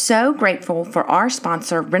 We are so grateful for our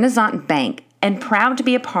sponsor, Renaissance Bank, and proud to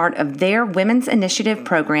be a part of their Women's Initiative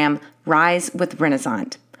program, Rise with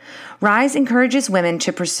Renaissance. Rise encourages women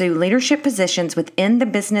to pursue leadership positions within the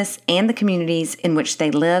business and the communities in which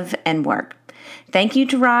they live and work. Thank you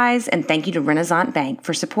to Rise, and thank you to Renaissance Bank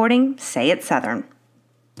for supporting Say It Southern.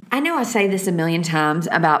 I know I say this a million times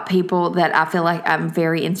about people that I feel like I'm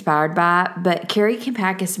very inspired by, but Carrie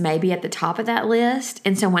Kampakis may be at the top of that list.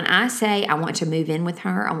 And so when I say I want to move in with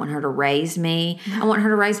her, I want her to raise me, I want her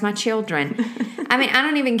to raise my children. I mean, I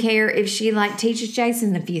don't even care if she teaches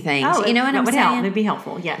Jason a few things. Oh, you know what I'm saying? It'd be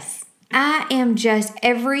helpful. Yes. I am just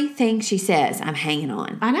everything she says, I'm hanging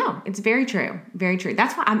on. I know. It's very true. Very true.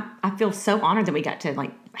 That's why I feel so honored that we got to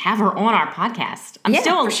like have her on our podcast. I'm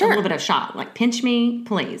still a little bit of shock. Like, pinch me,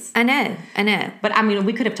 please. I know. But I mean,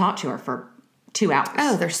 we could have talked to her for 2 hours.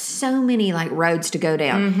 Oh, there's so many like roads to go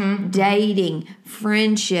down. Dating,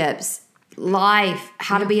 friendships, life,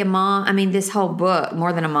 how to be a mom. I mean, this whole book,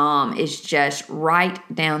 More Than a Mom, is just right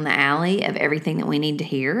down the alley of everything that we need to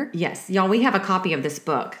hear. Yes. Y'all, we have a copy of this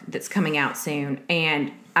book that's coming out soon.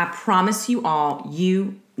 And I promise you all,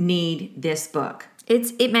 you need this book.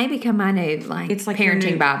 It may become my new it's like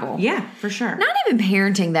parenting Bible. Yeah, for sure. Not even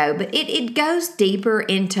parenting though, but it goes deeper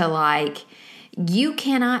into like, you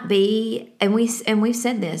cannot be, and we've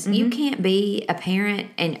said this, you can't be a parent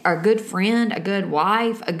and a good friend, a good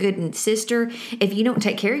wife, a good sister if you don't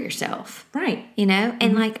take care of yourself. Right. You know?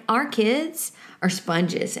 And like our kids are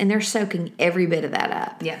sponges and they're soaking every bit of that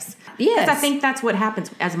up. Yes. Yes. Because I think that's what happens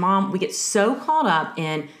as a mom. We get so caught up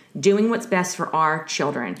in doing what's best for our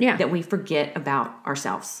children that we forget about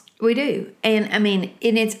ourselves. We do. And I mean,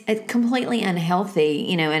 and it's completely unhealthy,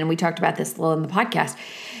 you know, and we talked about this a little in the podcast,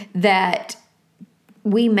 that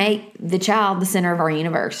we make the child the center of our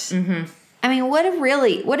universe. I mean, what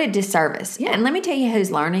a disservice. Yeah. And let me tell you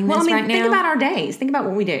who's learning this right now. Think about our days. Think about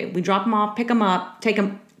what we do. We drop them off, pick them up, take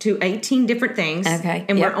them to 18 different things. Okay.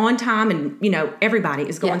 And we're on time, and, you know, everybody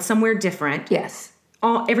is going somewhere different. Yes.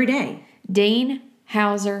 Every day. Dean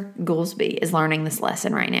Hauser Goolsby is learning this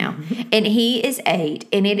lesson right now. And he is 8,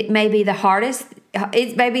 and it may be the hardest,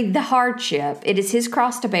 it may be the hardship. It is his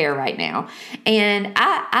cross to bear right now. And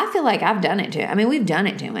I feel like I've done it to him. I mean, we've done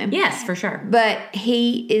it to him. Yes, for sure. But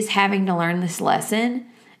he is having to learn this lesson.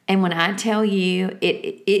 And when I tell you,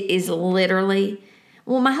 it is literally,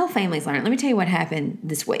 well, my whole family's learned. Let me tell you what happened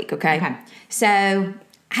this week, okay? So I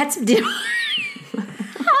had some dinner.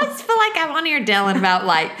 I just feel like I'm on here telling about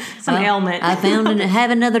like some ailment. I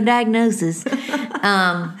have another diagnosis.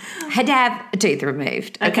 Had to have a tooth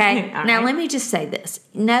removed. Okay. Now let me just say this.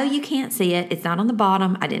 No, you can't see it. It's not on the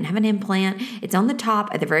bottom. I didn't have an implant. It's on the top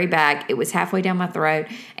at the very back. It was halfway down my throat,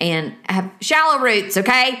 and I have shallow roots.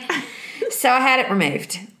 Okay. So I had it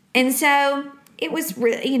removed, and so it was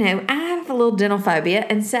really, you know, I have a little dental phobia.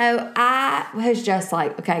 And so I was just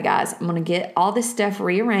like, okay, guys, I'm going to get all this stuff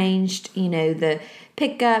rearranged, you know, the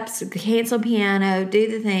pickups, cancel piano, do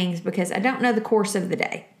the things, because I don't know the course of the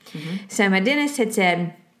day. So my dentist had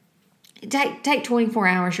said, take 24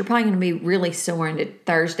 hours. You're probably going to be really sore into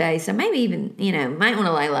Thursday. So maybe even, you know, might want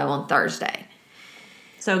to lay low on Thursday.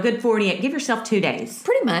 So a good 48. Give yourself 2 days.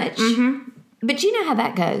 Pretty much. But you know how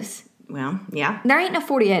that goes. Well, yeah. There ain't no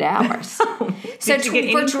 48 hours. So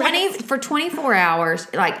for 24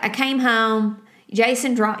 hours, like I came home,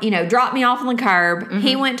 Jason dropped me off on the curb.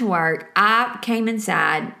 He went to work. I came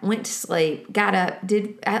inside, went to sleep, got up,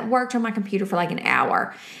 I worked on my computer for like an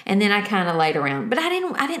hour, and then I kind of laid around. But I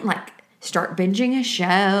didn't like start binging a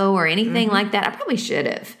show or anything like that. I probably should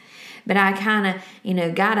have. But I kind of, you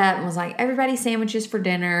know, got up and was like, everybody sandwiches for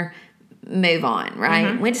dinner, move on,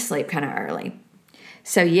 right? Went to sleep kind of early.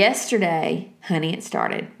 So yesterday, honey, it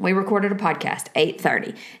started. We recorded a podcast,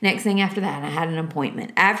 8:30. Next thing after that, I had an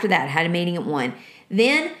appointment. After that, I had a meeting at 1.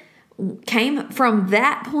 Then came from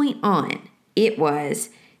that point on, it was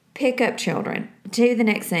pick up children, to the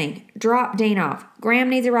next thing, drop Dean off. Graham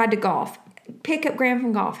needs a ride to golf. Pick up Graham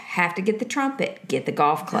from golf. Have to get the trumpet, get the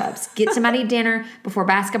golf clubs, get somebody dinner before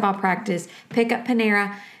basketball practice, pick up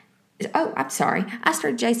Panera. Oh, I'm sorry. I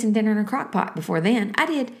started Jason dinner in a crock pot before then. I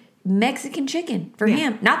did Mexican chicken for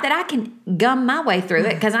him. Not that I can gum my way through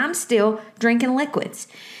it because I'm still drinking liquids.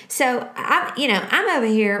 So I'm over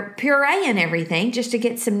here pureeing everything just to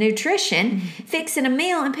get some nutrition, fixing a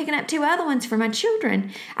meal and picking up 2 other ones for my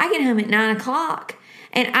children. I get home at 9:00.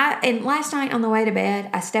 And last night on the way to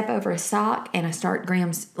bed, I step over a sock and I start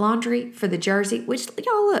Graham's laundry for the jersey, which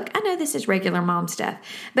y'all look, I know this is regular mom stuff,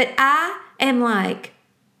 but I am like,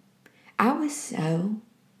 I was so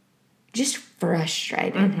just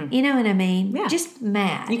frustrated. You know what I mean? Yeah. Just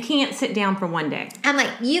mad. You can't sit down for 1 day. I'm like,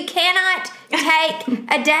 you cannot take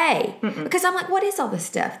a day. Because I'm like, what is all this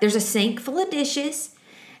stuff? There's a sink full of dishes,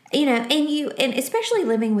 you know, and especially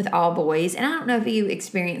living with all boys. And I don't know if you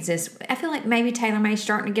experience this. I feel like maybe Taylor May's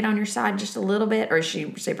starting to get on your side just a little bit, or is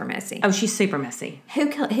she super messy? Oh, she's super messy.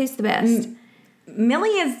 Who's the best? Millie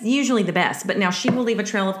is usually the best, but now she will leave a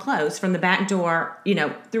trail of clothes from the back door, you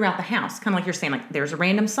know, throughout the house. Kind of like you're saying, like there's a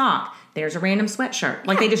random sock, there's a random sweatshirt.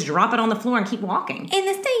 Like they just drop it on the floor and keep walking. And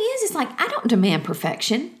the thing is, it's like, I don't demand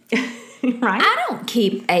perfection. Right? I don't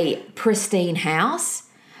keep a pristine house.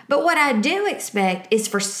 But what I do expect is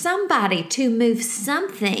for somebody to move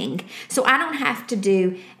something so I don't have to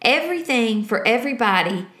do everything for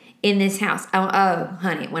everybody in this house. Oh,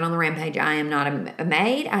 honey, it went on the rampage. I am not a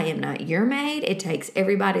maid. I am not your maid. It takes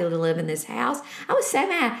everybody to live in this house. I was so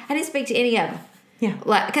mad. I didn't speak to any of them. Yeah.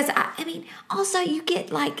 Like, because I mean, also you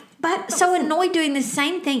get like, so annoyed doing the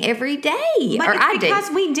same thing every day. But or it's I because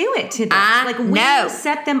do. we do it to this. I we know.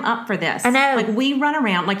 set them up for this. I know. Like we run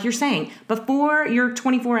around, like you're saying, before you're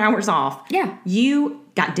 24 hours off. Yeah. You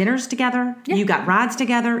got dinners together. Yeah. You got rides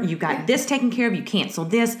together. You got this taken care of. You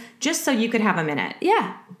canceled this just so you could have a minute.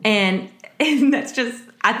 Yeah. And that's just,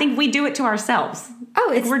 I think we do it to ourselves.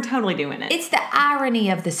 Oh, we're totally doing it. It's the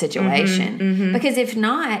irony of the situation. Because if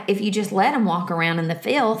not, if you just let them walk around in the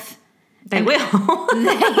filth, they will.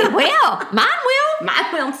 they will. Mine will.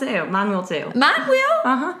 Mine will too. Mine will too. Mine will.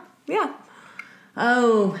 Uh-huh. Yeah.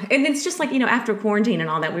 Oh, and it's just like, after quarantine and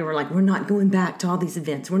all that, we were like, we're not going back to all these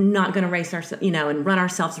events. We're not going to race ourselves, and run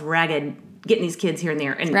ourselves ragged, getting these kids here and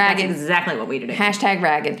there. And ragged. That's exactly what we do. Hashtag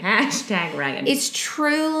ragged. Hashtag ragged. It's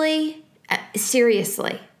truly,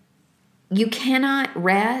 seriously, you cannot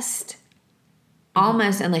rest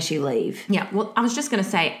almost unless you leave. Yeah. Well, I was just going to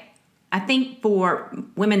say, I think for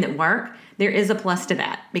women that work, there is a plus to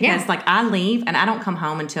that because like I leave and I don't come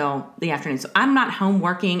home until the afternoon. So I'm not home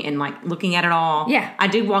working and like looking at it all. Yeah. I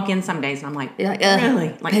do walk in some days and I'm like,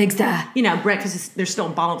 really? Like pigsty. Breakfast is, there's still a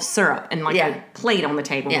bottle of syrup and like a plate on the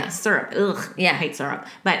table with syrup. Ugh. Yeah. I hate syrup.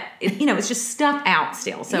 But it's just stuff out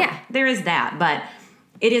still. So there is that. But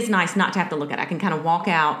it is nice not to have to look at it. I can kind of walk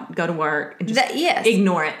out, go to work, and just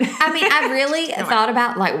ignore it. I mean, I really thought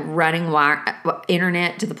about like running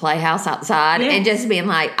internet to the playhouse outside and just being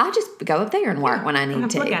like, I'll just go up there and work when I need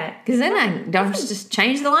to. Look at it. Because then I don't just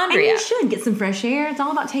change the laundry And out. you should get some fresh air. It's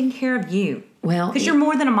all about taking care of you. Well, because you're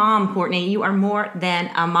more than a mom, Courtney. You are more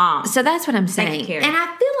than a mom. So that's what I'm saying. Care. And I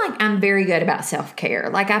feel like I'm very good about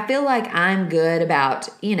self-care. Like I feel like I'm good about,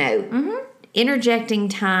 interjecting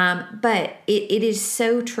time, but it is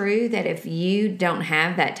so true that if you don't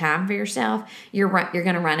have that time for yourself, you're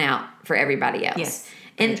going to run out for everybody else. Yes.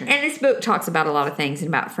 And this book talks about a lot of things and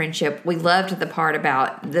about friendship. We loved the part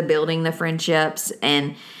about the building the friendships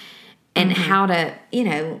and how to,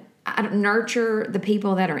 nurture the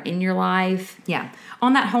people that are in your life. Yeah.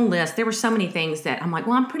 On that whole list, there were so many things that I'm like,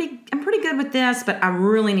 well, I'm pretty good with this, but I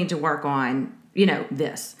really need to work on,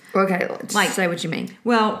 this. Okay, let's say what you mean.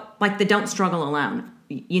 Well, like the don't struggle alone.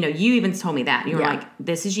 You even told me that. You were like,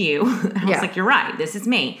 this is you. I was like, you're right. This is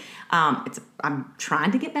me. I'm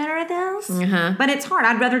trying to get better at this, but it's hard.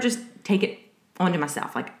 I'd rather just take it onto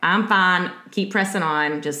myself. Like, I'm fine. Keep pressing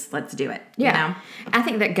on. Just let's do it. Yeah. I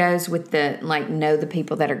think that goes with the, know the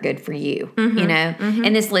people that are good for you,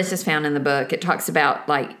 And this list is found in the book. It talks about,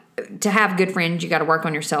 to have good friends, you got to work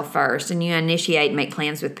on yourself first, and you initiate and make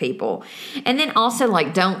plans with people. And then also,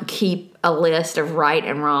 don't keep a list of right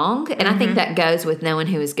and wrong. And I think that goes with knowing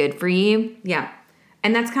who is good for you. Yeah.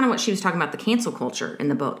 And that's kind of what she was talking about, the cancel culture in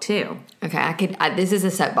the book, too. Okay. This is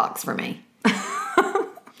a soapbox for me.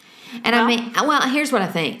 And here's what I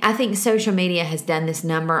think. I think social media has done this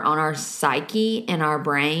number on our psyche and our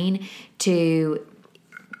brain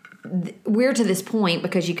we're to this point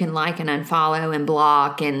because you can like and unfollow and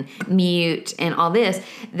block and mute and all this,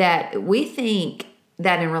 that we think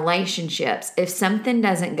that in relationships, if something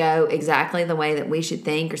doesn't go exactly the way that we should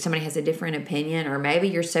think, or somebody has a different opinion, or maybe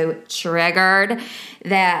you're so triggered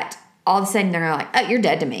that all of a sudden they're like, oh, you're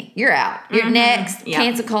dead to me. You're out. You're next. Yep.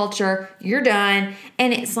 Cancel culture. You're done.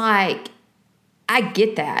 And it's like, I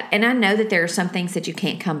get that. And I know that there are some things that you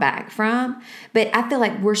can't come back from, but I feel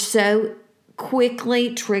like we're so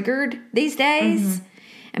quickly triggered these days.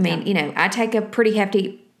 I mean, I take a pretty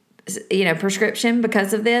hefty, prescription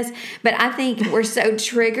because of this, but I think we're so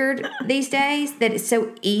triggered these days that it's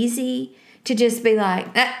so easy to just be like,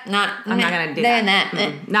 I'm not going to do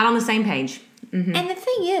that. Not on the same page. Mm-hmm. And the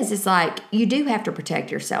thing is you do have to protect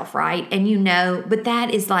yourself, right? And but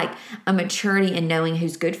that is like a maturity in knowing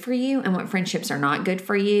who's good for you and what friendships are not good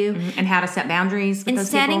for you. Mm-hmm. And how to set boundaries with and those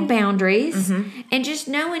setting people. Boundaries and just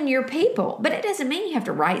knowing your people. But it doesn't mean you have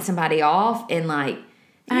to write somebody off and I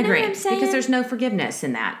agree. Because there's no forgiveness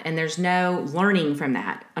in that. And there's no learning from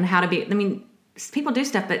that on how to be, people do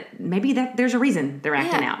stuff, but maybe there's a reason they're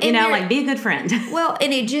acting out. Be a good friend. Well,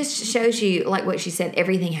 and it just shows you, like what she said,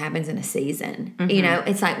 everything happens in a season.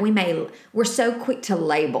 It's like we're so quick to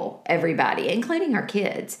label everybody, including our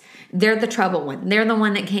kids. They're the trouble one. They're the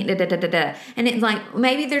one that can't da-da-da-da-da. And it's like,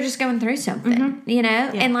 maybe they're just going through something,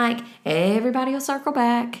 Yeah. And everybody will circle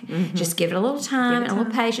back. Just give it a little time and a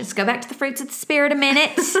little patience. Go back to the fruits of the Spirit a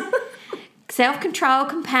minute. Self-control,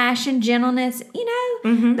 compassion, gentleness,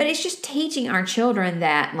 But it's just teaching our children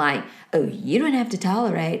that, oh, you don't have to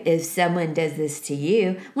tolerate if someone does this to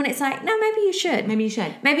you. When it's like, no, maybe you should. Maybe you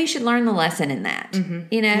should. Maybe you should learn the lesson in that.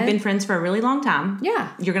 You know? You've been friends for a really long time.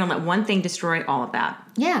 Yeah. You're going to let one thing destroy all of that.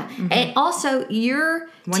 Yeah. And also your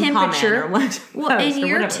One temperature. comment or one And post or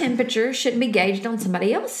your whatever. temperature shouldn't be gauged on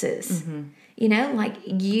somebody else's. You know, like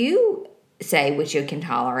you say what you can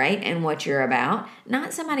tolerate and what you're about,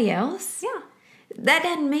 not somebody else. Yeah. That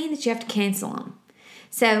doesn't mean that you have to cancel them.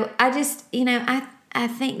 So I just, you know, I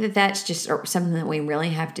think that that's just something that we really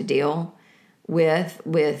have to deal with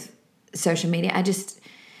social media.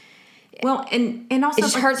 Well, and also It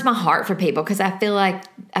just hurts my heart for people because I feel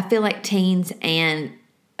like teens and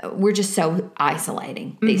we're just so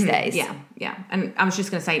isolating these days. Yeah. And I was just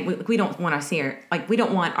going to say, we don't want to see we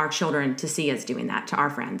don't want our children to see us doing that to our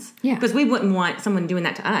friends. Yeah. Because we wouldn't want someone doing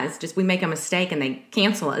that to us. Just we make a mistake and they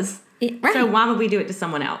cancel us. Right. So why would we do it to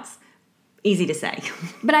someone else? Easy to say.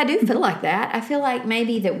 But I do feel like that. I feel like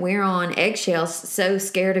maybe that we're on eggshells, so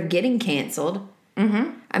scared of getting canceled.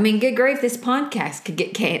 I mean, good grief, this podcast could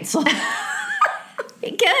get canceled.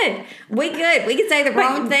 It could. We could say the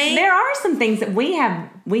wrong thing. There are some things that we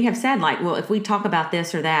have said, like, well, if we talk about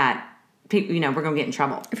this or that, people, we're going to get in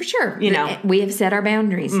trouble. For sure. know. We have set our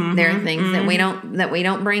boundaries. There are things that we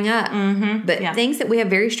don't bring up. But things that we have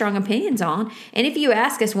very strong opinions on. And if you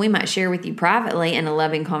ask us, we might share with you privately in a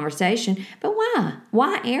loving conversation. But why?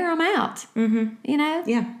 Why air them out? You know?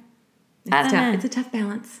 Yeah. I don't know. It's a tough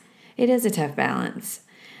balance. It is a tough balance.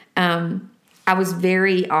 I was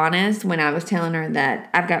very honest when I was telling her that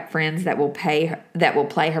I've got friends that will play her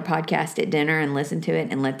podcast at dinner and listen to it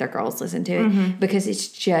and let their girls listen to it because it's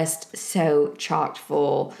just so chock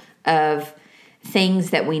full of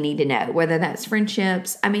things that we need to know, whether that's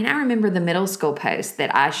friendships. I mean, I remember the middle school post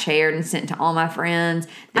that I shared and sent to all my friends,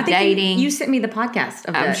 the dating. You sent me the podcast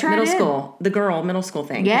of I'm the sure I middle did. school, the girl middle school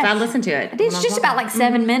thing. Yes. I listened to it. It's just about like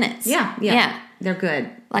 7 minutes. Yeah. They're good.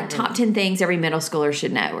 Like top 10 things every middle schooler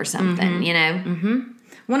should know or something, you know?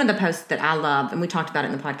 One of the posts that I loved, and we talked about it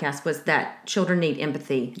in the podcast, was that children need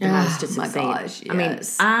empathy the most to my succeed. gosh, I mean,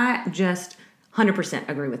 yes. I just 100%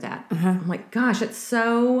 agree with that. I'm like, gosh, it's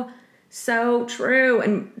so true.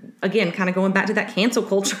 And again, kind of going back to that cancel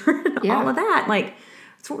culture and all of that. Like,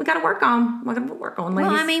 that's what we got to work on. We're going to work on, ladies.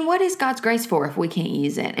 Well, I mean, what is God's grace for if we can't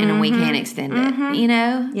use it and we can't extend it, you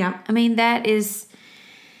know? Yeah. I mean, that is...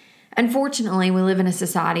 Unfortunately, we live in a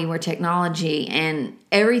society where technology and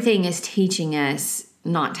everything is teaching us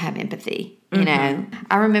not to have empathy. You know,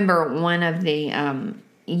 I remember one of the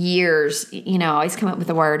years, I always come up with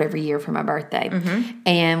a word every year for my birthday.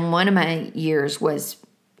 And one of my years was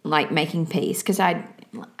like making peace because I'd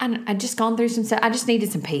just gone through some stuff. I just needed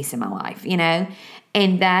some peace in my life,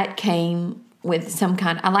 and that came with some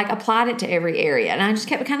kind. I applied it to every area, and I just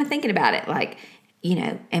kept kind of thinking about it, like,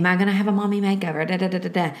 am I going to have a mommy makeover?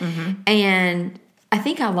 And I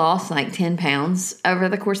think I lost like 10 pounds over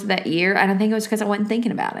the course of that year. And I think it was because I wasn't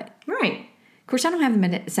thinking about it. Right. Of course, I don't have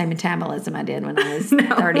the same metabolism I did when I was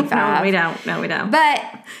 35. No, we don't. But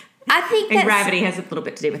I think and gravity has a little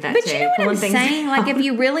bit to do with that, but too. You know what I'm saying? Down. Like, if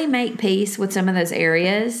you really make peace with some of those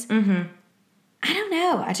areas, I don't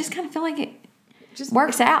know. I just kind of feel like it just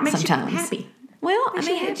works out makes sometimes. You happy. Well, I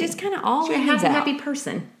mean, it just kind of all You're a happy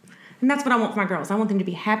person. And that's what I want for my girls. I want them to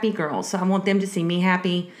be happy girls. So I want them to see me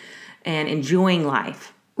happy and enjoying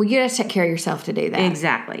life. Well, you got to take care of yourself to do that.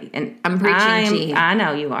 Exactly. And I'm preaching to you. I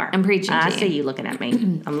know you are. I'm preaching to you. I see you looking at me.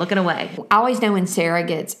 I'm looking away. I always know when Sarah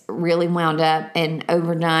gets really wound up and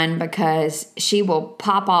overdone because she will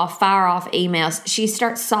fire off emails. She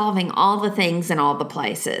starts solving all the things in all the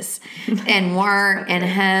places and work and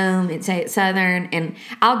home and say at Southern. And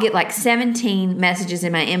I'll get like 17 messages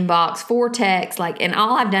in my inbox, 4 texts, and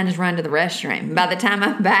all I've done is run to the restroom. By the time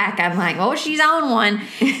I'm back, I'm like, oh, she's on one.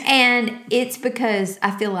 And it's because I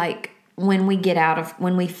feel like when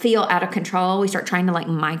we feel out of control, we start trying to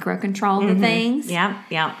micro control the things. Yeah.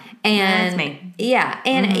 And that's me. Yeah.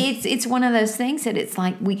 And it's one of those things that it's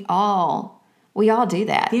like we all do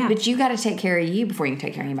that. Yeah. But you got to take care of you before you can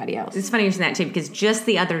take care of anybody else. It's funny you mention that too, because just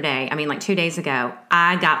the other day, 2 days ago,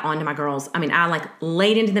 I got onto my girls. I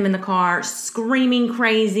laid into them in the car, screaming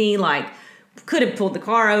crazy, could have pulled the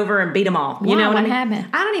car over and beat them all. You know what happened?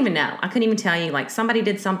 I don't even know. I couldn't even tell you. Somebody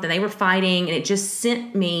did something. They were fighting, and it just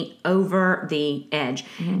sent me over the edge.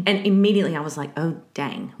 And immediately I was like, oh,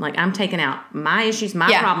 dang. I'm taking out my issues,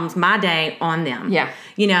 my problems, my day on them. Yeah.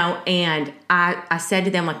 And I said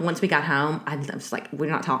to them, like, once we got home, I was like,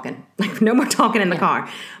 we're not talking. Like, no more talking in the car.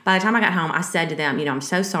 By the time I got home, I said to them, I'm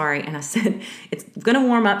so sorry. And I said, it's going to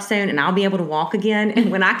warm up soon and I'll be able to walk again.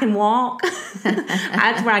 And when I can walk,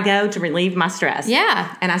 that's where I go to relieve my stress.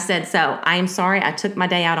 Yeah. And I said, so I am sorry I took my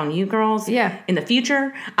day out on you girls. Yeah. In the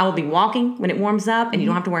future, I will be walking when it warms up and you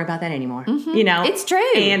don't have to worry about that anymore. It's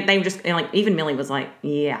true. And they were just, and like, even Millie was like,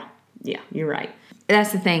 yeah, you're right.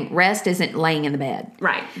 That's the thing. Rest isn't laying in the bed.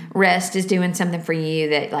 Right. Rest is doing something for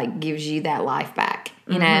you that like gives you that life back,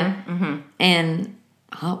 you know? And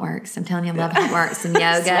HOTWORKS. I'm telling you, I love HOTWORKS and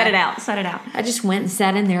yoga. Set it out. I just went and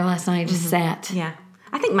sat in there last night. Just sat. Yeah.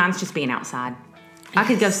 I think mine's just being outside. I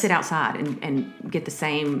could go sit outside and get the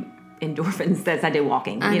same endorphins as I do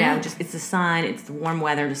walking. I know. Just it's the sun, it's the warm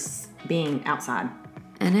weather, just being outside.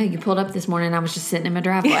 I know. You pulled up this morning and I was just sitting in my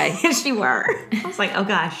driveway. Yes, you were. I was like, oh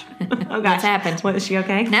gosh. What's happened? What, is she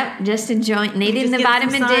okay? Nope. Just enjoying, needing the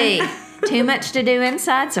vitamin D. Too much to do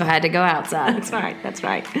inside, so I had to go outside. That's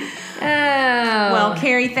right. Oh. Well,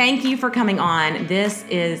 Carrie, thank you for coming on. This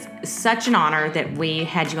is such an honor that we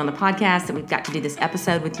had you on the podcast, that we've got to do this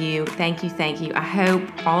episode with you. Thank you. I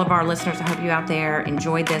hope all of our listeners, I hope you out there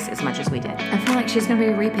enjoyed this as much as we did. I feel like she's going to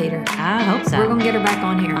be a repeater. I hope so. We're going to get her back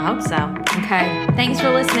on here. I hope so. Okay. Thanks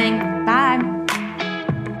for listening. Bye.